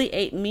 It really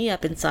ate me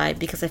up inside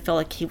because I felt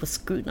like he was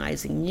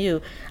scrutinizing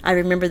you. I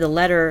remember the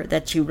letter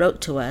that you wrote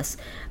to us.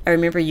 I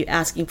remember you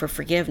asking for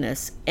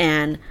forgiveness.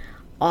 And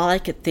all I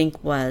could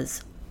think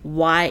was,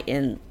 why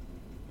in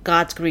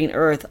God's green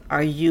earth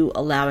are you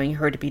allowing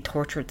her to be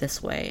tortured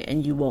this way?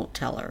 And you won't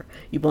tell her.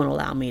 You won't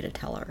allow me to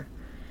tell her.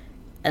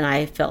 And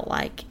I felt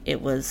like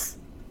it was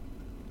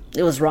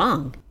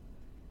wrong.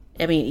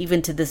 I mean,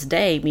 even to this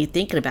day, me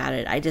thinking about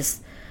it, I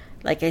just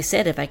Like I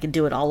said, if I could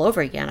do it all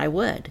over again, I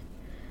would.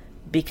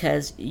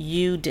 Because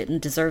you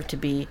didn't deserve to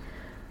be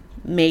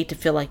made to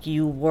feel like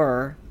you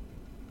were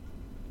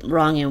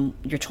wrong in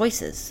your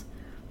choices.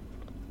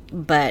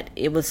 But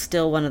it was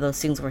still one of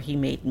those things where he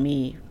made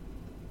me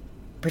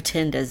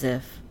pretend as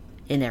if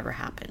it never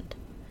happened.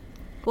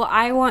 Well,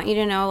 I want you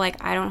to know,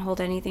 like, I don't hold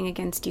anything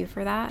against you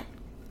for that.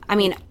 I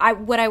mean,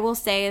 what I will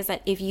say is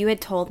that if you had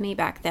told me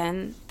back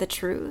then the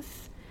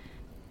truth,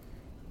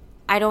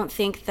 I don't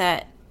think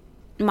that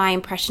my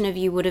impression of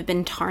you would have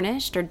been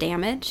tarnished or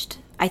damaged.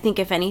 I think,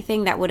 if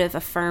anything, that would have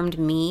affirmed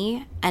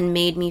me and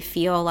made me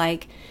feel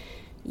like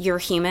you're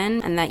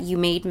human and that you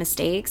made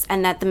mistakes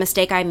and that the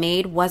mistake I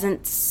made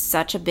wasn't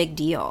such a big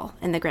deal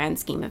in the grand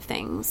scheme of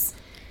things.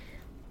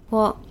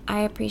 Well, I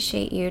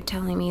appreciate you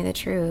telling me the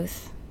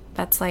truth.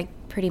 That's, like,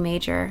 pretty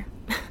major.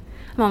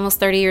 I'm almost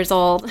 30 years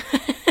old.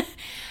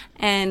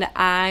 And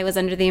I was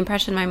under the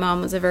impression my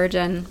mom was a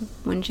virgin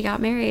when she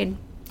got married.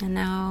 And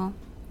now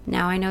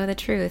I know the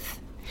truth.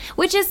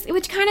 Which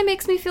kind of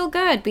makes me feel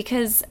good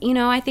because, you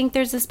know, I think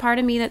there's this part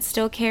of me that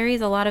still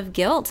carries a lot of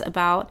guilt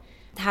about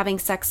having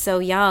sex so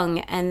young.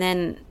 And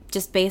then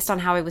just based on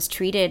how I was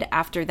treated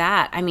after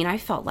that, I mean, I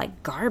felt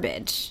like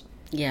garbage.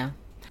 Yeah.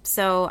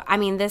 So, I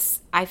mean,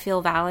 I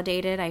feel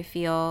validated. I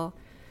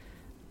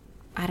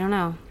don't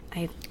know.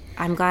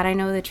 I'm glad I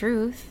know the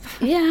truth.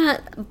 Yeah,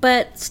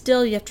 but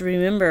still you have to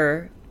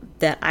remember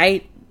that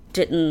I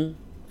didn't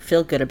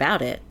feel good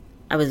about it.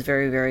 I was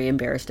very, very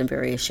embarrassed and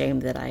very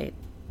ashamed that I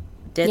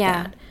did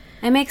that.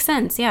 It makes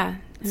sense, yeah.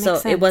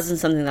 It wasn't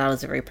something that I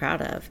was very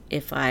proud of.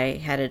 If I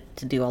had it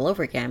to do all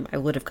over again, I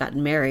would have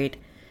gotten married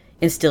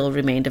and still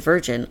remained a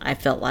virgin. I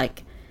felt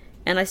like,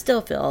 and I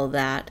still feel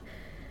that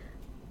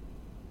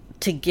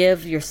to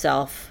give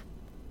yourself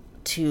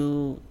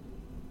to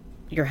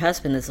your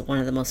husband is one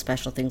of the most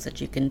special things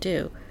that you can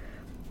do.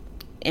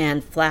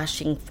 And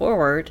flashing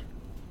forward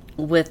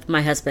with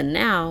my husband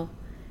now,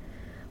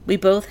 we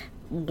both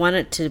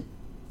wanted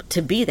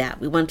to be that.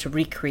 We wanted to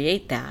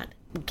recreate that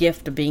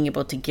gift of being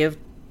able to give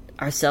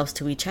ourselves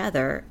to each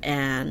other,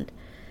 and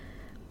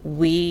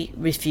we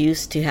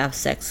refused to have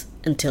sex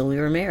until we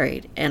were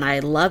married. And I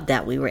love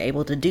that we were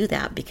able to do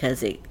that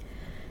because it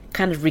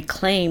kind of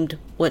reclaimed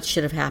what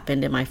should have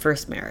happened in my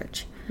first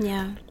marriage.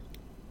 Yeah.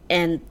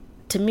 And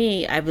to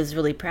me, I was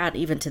really proud.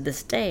 Even to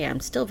this day, I'm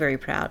still very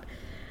proud.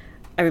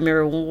 I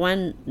remember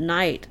one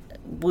night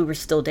we were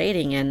still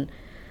dating and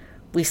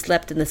we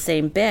slept in the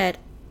same bed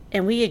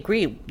and we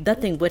agreed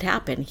nothing would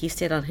happen. He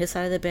stayed on his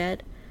side of the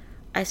bed.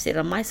 I stayed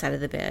on my side of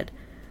the bed.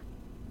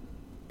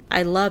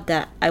 I loved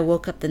that I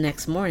woke up the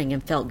next morning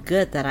and felt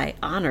good that I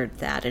honored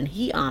that and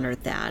he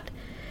honored that.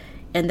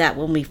 And that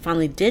when we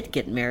finally did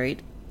get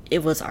married,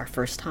 it was our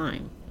first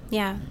time.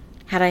 Yeah.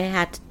 Had I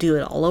had to do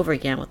it all over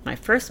again with my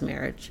first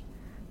marriage,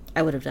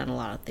 I would have done a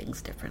lot of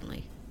things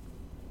differently.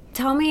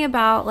 Tell me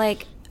about,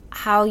 like,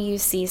 how you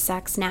see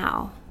sex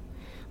now.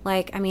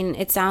 Like, I mean,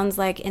 it sounds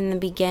like in the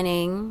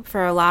beginning,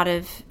 for a lot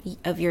of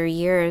your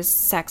years,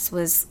 sex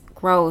was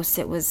gross.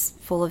 It was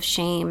full of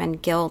shame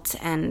and guilt,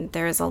 and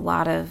there's a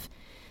lot of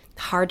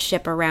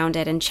hardship around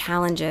it and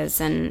challenges.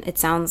 And it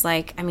sounds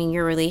like, I mean,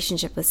 your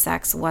relationship with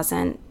sex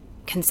wasn't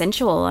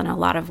consensual in a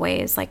lot of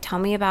ways. Like, tell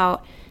me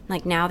about,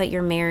 like, now that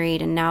you're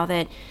married and now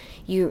that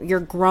you're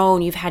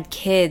grown, you've had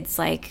kids,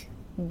 like,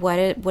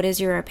 what is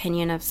your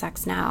opinion of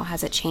sex now?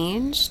 Has it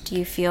changed? Do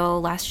you feel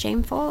less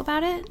shameful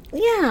about it?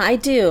 Yeah, I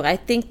do. I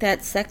think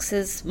that sex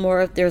is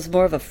there's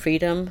more of a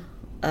freedom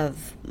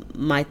of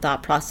my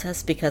thought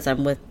process because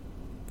I'm with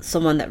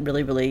someone that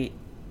really, really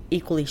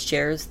equally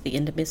shares the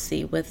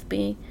intimacy with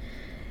me.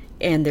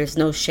 And there's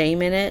no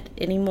shame in it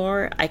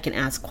anymore. I can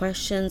ask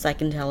questions. I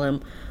can tell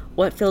him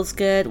what feels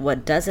good,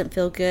 what doesn't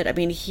feel good. I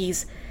mean,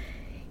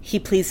 he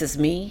pleases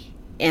me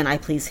and I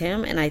please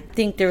him. And I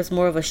think there's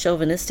more of a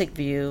chauvinistic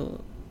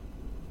view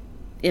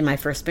in my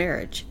first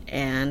marriage.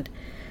 And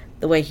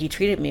the way he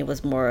treated me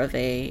was more of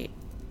a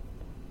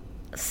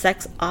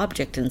sex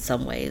object in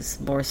some ways,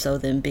 more so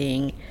than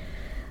being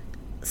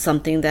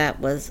something that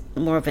was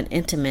more of an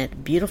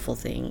intimate, beautiful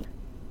thing.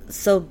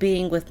 So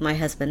being with my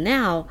husband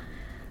now,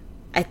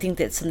 I think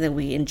that's something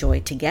we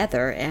enjoy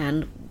together.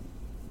 And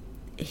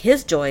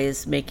his joy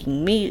is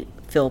making me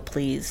feel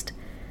pleased.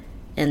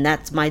 And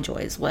that's my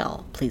joy as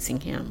well, pleasing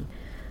him.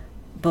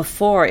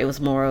 Before, it was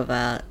more of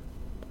a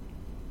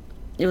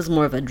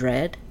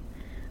dread,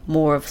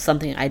 more of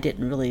something I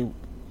didn't really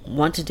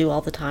want to do all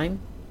the time.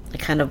 I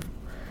kind of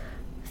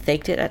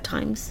faked it at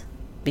times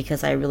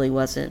because I really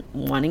wasn't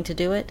wanting to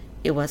do it.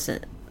 It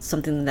wasn't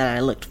something that I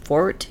looked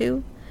forward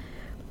to.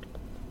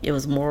 It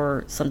was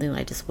more something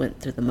I just went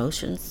through the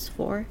motions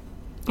for.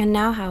 And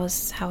now how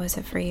is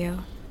it for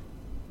you?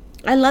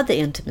 I love the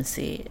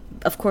intimacy.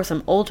 Of course,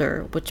 I'm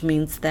older, which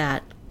means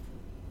that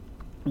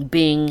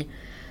being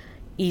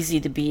easy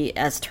to be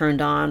as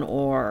turned on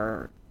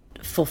or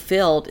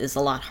fulfilled is a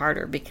lot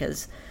harder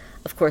because,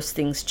 of course,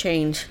 things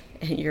change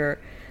and your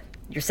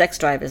sex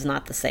drive is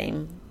not the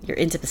same. Your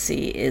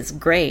intimacy is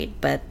great,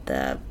 but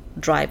the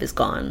drive is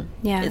gone.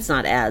 Yeah. It's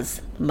not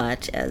as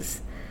much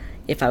as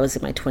if I was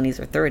in my 20s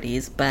or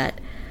 30s, but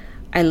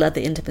I love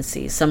the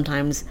intimacy.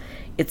 Sometimes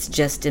it's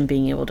just in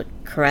being able to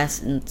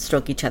caress and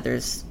stroke each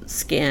other's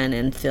skin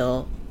and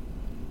feel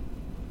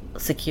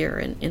secure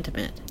and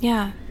intimate.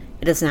 Yeah.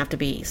 It doesn't have to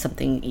be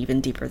something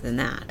even deeper than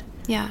that.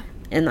 Yeah.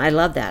 And I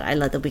love that. I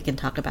love that we can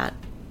talk about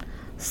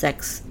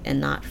sex and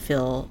not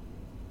feel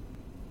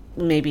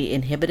maybe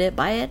inhibited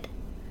by it.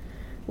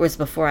 Whereas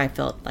before I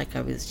felt like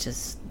I was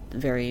just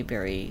very,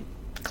 very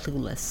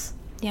clueless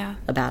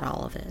about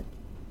all of it.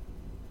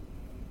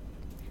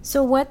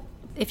 So what,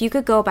 if you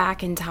could go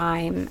back in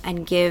time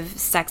and give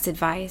sex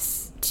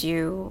advice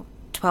to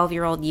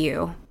 12-year-old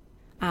you,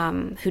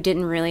 who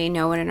didn't really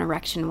know what an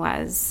erection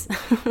was,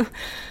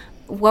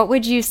 what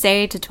would you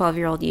say to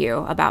 12-year-old you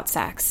about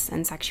sex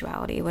and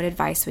sexuality? What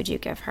advice would you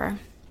give her?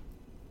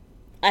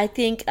 I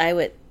think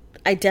I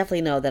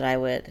definitely know that I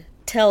would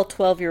tell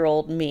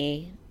 12-year-old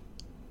me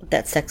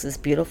that sex is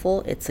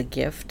beautiful. It's a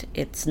gift.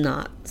 It's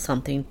not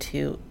something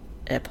to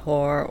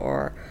abhor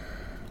or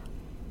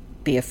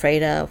be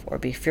afraid of or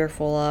be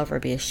fearful of or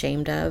be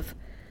ashamed of.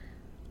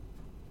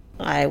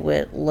 I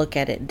would look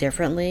at it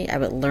differently. I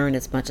would learn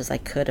as much as I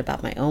could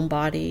about my own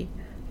body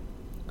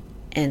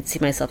and see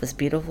myself as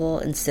beautiful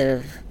instead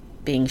of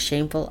being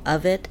shameful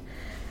of it.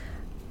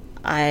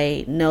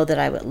 I know that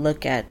I would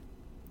look at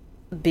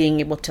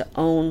being able to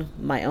own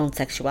my own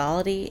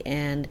sexuality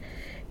and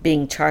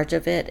being in charge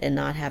of it and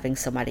not having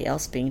somebody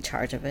else being in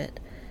charge of it,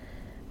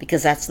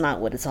 because that's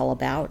not what it's all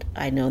about.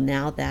 I know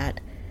now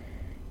that,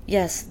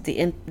 yes,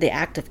 the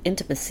act of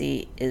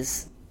intimacy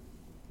is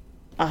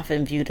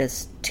often viewed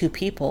as two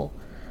people,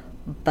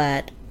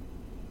 but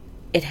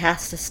it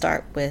has to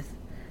start with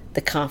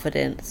the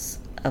confidence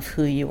of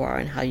who you are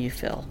and how you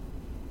feel.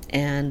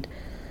 And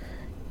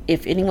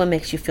if anyone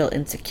makes you feel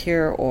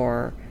insecure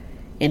or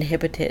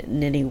inhibited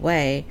in any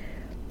way,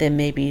 then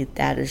maybe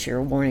that is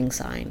your warning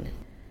sign.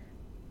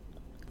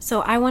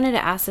 So I wanted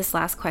to ask this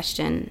last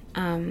question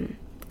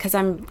because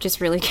I'm just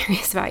really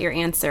curious about your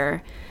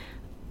answer.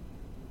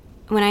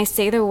 When I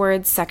say the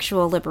word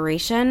sexual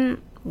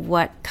liberation,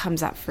 what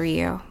comes up for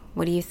you?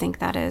 What do you think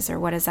that is, or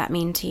what does that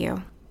mean to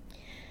you?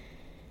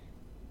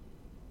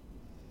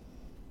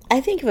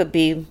 I think it would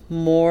be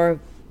more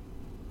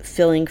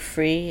feeling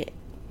free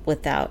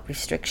without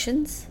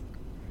restrictions,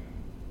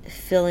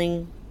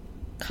 feeling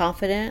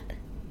confident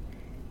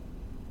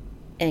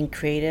and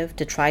creative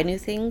to try new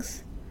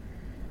things,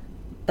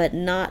 but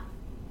not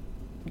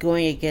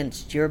going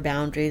against your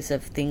boundaries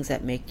of things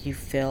that make you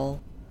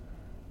feel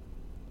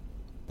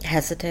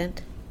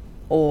hesitant,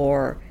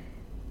 or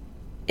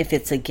if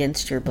it's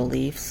against your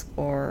beliefs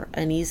or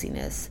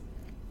uneasiness.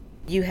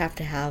 You have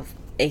to have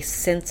a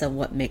sense of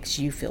what makes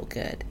you feel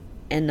good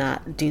and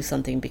not do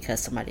something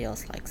because somebody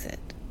else likes it.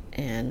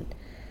 And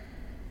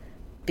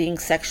being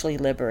sexually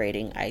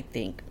liberating, I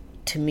think,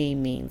 to me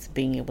means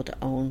being able to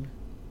own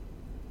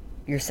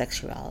your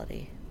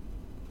sexuality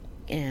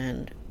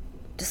and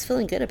just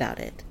feeling good about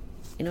it.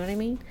 You know what I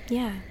mean?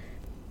 Yeah.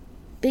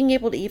 Being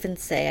able to even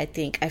say, I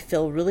think I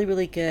feel really,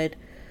 really good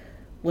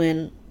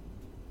when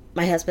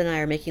my husband and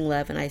I are making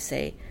love and I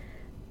say,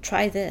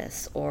 try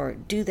this or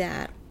do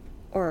that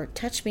or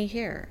touch me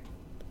here.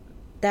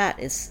 That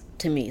is,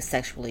 to me,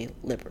 sexually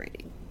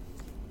liberating.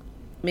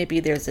 Maybe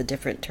there's a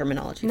different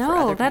terminology for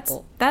other people.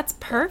 No, that's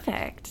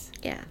perfect.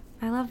 Yeah.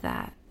 I love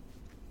that.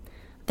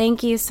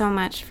 Thank you so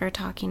much for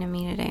talking to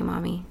me today,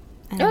 Mommy.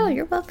 Oh,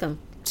 you're welcome.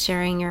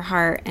 Sharing your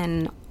heart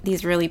and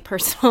these really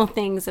personal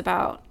things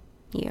about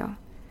you.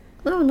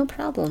 Oh, no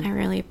problem. I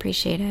really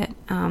appreciate it.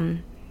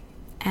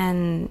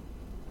 And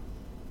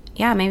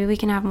yeah, maybe we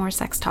can have more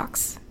sex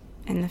talks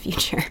in the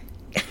future.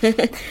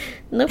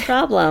 No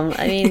problem.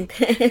 I mean,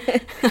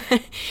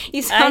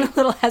 you sound a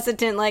little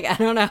hesitant, like, I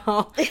don't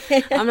know.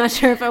 I'm not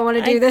sure if I want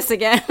to do this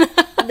again.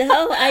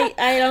 No,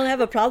 I don't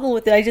have a problem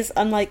with it.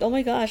 I'm like, oh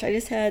my gosh, I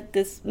just had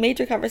this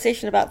major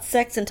conversation about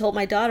sex and told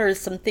my daughters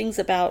some things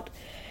about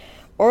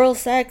oral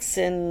sex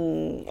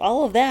and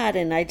all of that,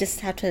 and I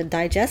just have to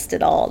digest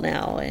it all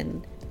now,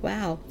 and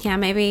wow. Yeah,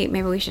 maybe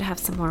we should have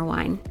some more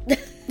wine.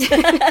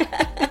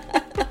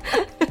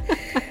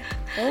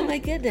 Oh my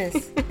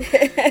goodness.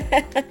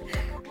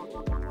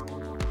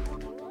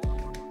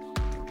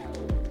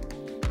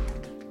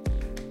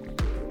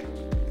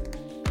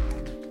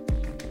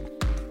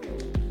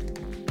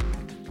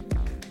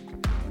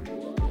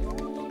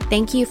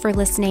 Thank you for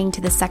listening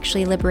to the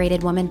Sexually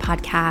Liberated Woman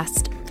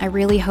podcast. I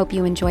really hope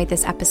you enjoyed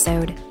this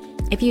episode.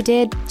 If you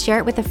did, share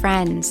it with a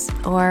friend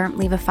or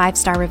leave a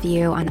 5-star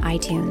review on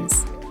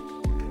iTunes.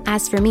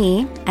 As for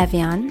me,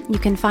 Evian, you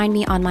can find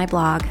me on my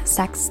blog,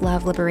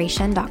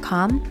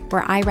 sexloveliberation.com,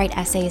 where I write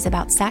essays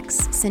about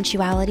sex,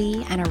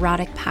 sensuality, and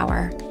erotic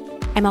power.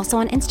 I'm also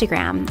on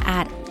Instagram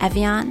at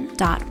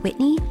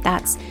evian.whitney,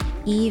 that's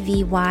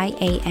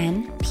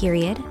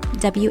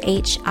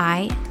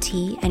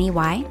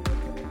EVYAN_WHITNEY,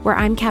 where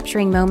I'm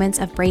capturing moments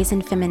of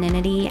brazen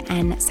femininity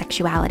and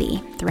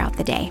sexuality throughout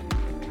the day.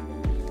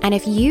 And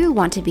if you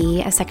want to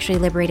be a sexually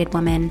liberated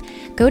woman,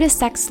 go to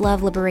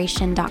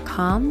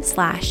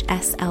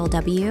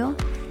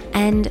sexloveliberation.com/SLW,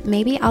 and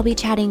maybe I'll be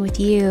chatting with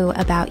you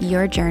about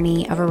your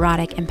journey of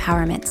erotic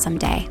empowerment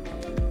someday.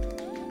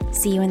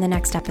 See you in the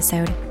next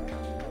episode.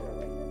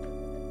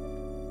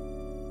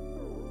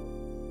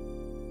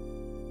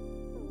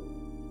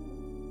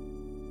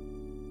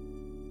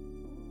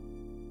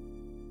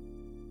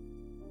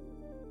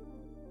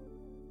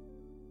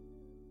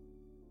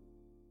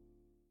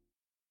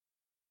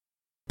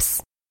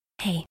 Psst.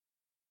 Hey,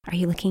 are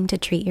you looking to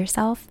treat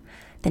yourself?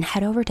 Then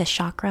head over to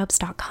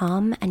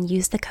shockgrubs.com and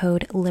use the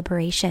code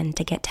LIBERATION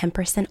to get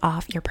 10%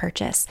 off your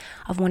purchase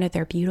of one of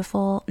their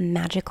beautiful,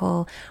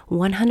 magical,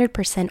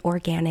 100%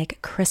 organic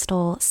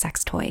crystal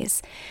sex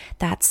toys.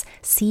 That's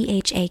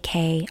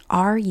CHAKRUBS.com,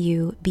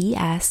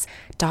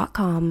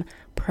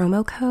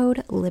 promo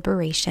code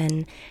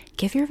LIBERATION.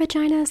 Give your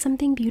vagina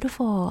something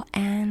beautiful,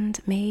 and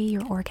may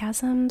your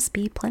orgasms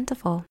be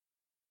plentiful.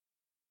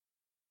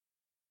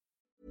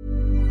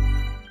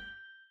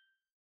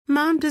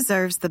 Mom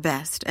deserves the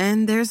best,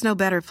 and there's no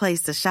better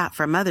place to shop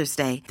for Mother's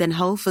Day than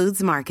Whole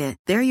Foods Market.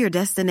 They're your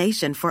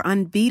destination for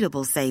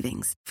unbeatable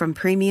savings, from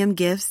premium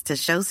gifts to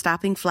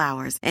show-stopping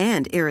flowers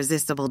and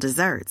irresistible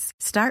desserts.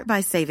 Start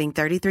by saving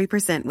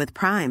 33% with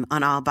Prime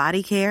on all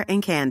body care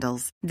and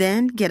candles.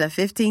 Then get a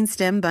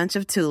 15-stem bunch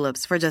of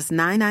tulips for just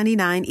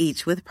 $9.99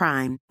 each with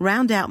Prime.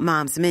 Round out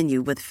Mom's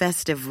menu with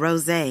festive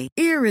rosé,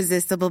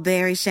 irresistible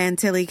berry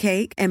chantilly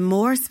cake, and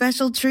more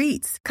special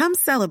treats. Come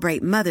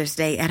celebrate Mother's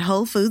Day at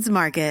Whole Foods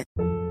Market.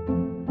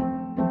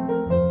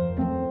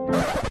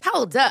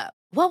 Hold up.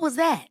 What was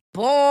that?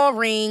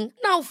 Boring.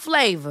 No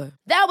flavor.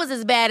 That was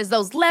as bad as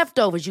those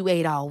leftovers you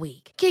ate all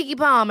week. Keke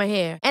Palmer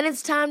here, and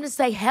it's time to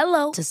say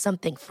hello to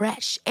something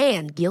fresh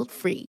and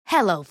guilt-free.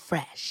 Hello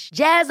Fresh.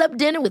 Jazz up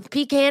dinner with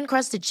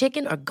pecan-crusted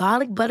chicken or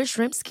garlic butter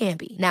shrimp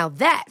scampi. Now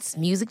that's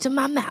music to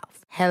my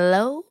mouth.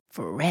 Hello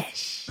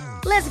Fresh.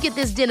 Let's get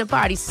this dinner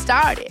party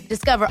started.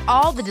 Discover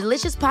all the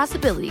delicious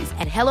possibilities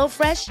at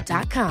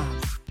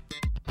hellofresh.com.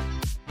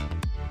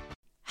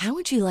 How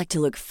would you like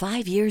to look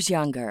 5 years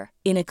younger?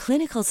 In a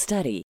clinical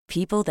study,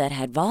 people that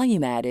had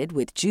volume added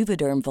with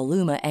Juvederm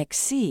Voluma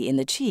XC in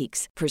the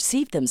cheeks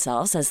perceived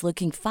themselves as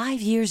looking 5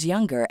 years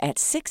younger at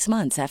 6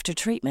 months after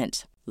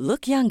treatment.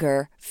 Look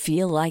younger,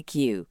 feel like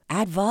you.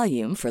 Add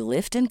volume for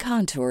lift and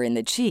contour in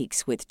the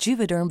cheeks with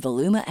Juvederm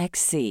Voluma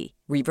XC.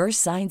 Reverse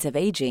signs of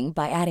aging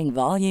by adding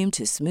volume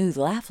to smooth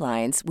laugh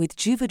lines with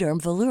Juvederm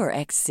Volure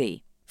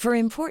XC. For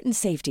important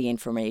safety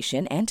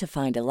information and to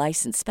find a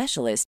licensed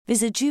specialist,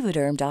 visit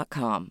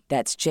Juvederm.com.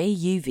 That's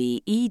JUVEDERM.com.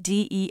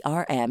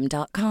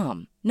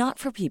 Not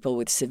for people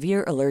with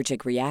severe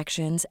allergic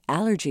reactions,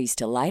 allergies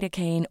to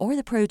lidocaine, or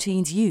the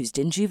proteins used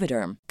in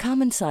Juvederm.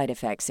 Common side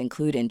effects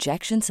include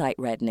injection site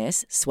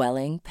redness,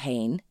 swelling,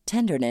 pain,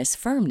 tenderness,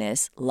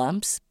 firmness,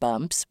 lumps,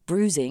 bumps,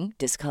 bruising,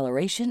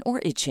 discoloration,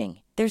 or itching.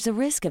 There's a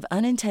risk of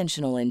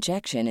unintentional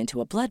injection into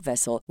a blood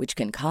vessel, which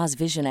can cause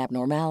vision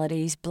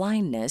abnormalities,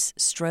 blindness,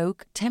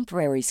 stroke,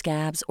 temporary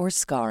scabs, or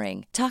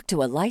scarring. Talk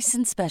to a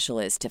licensed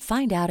specialist to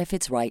find out if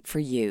it's right for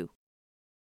you.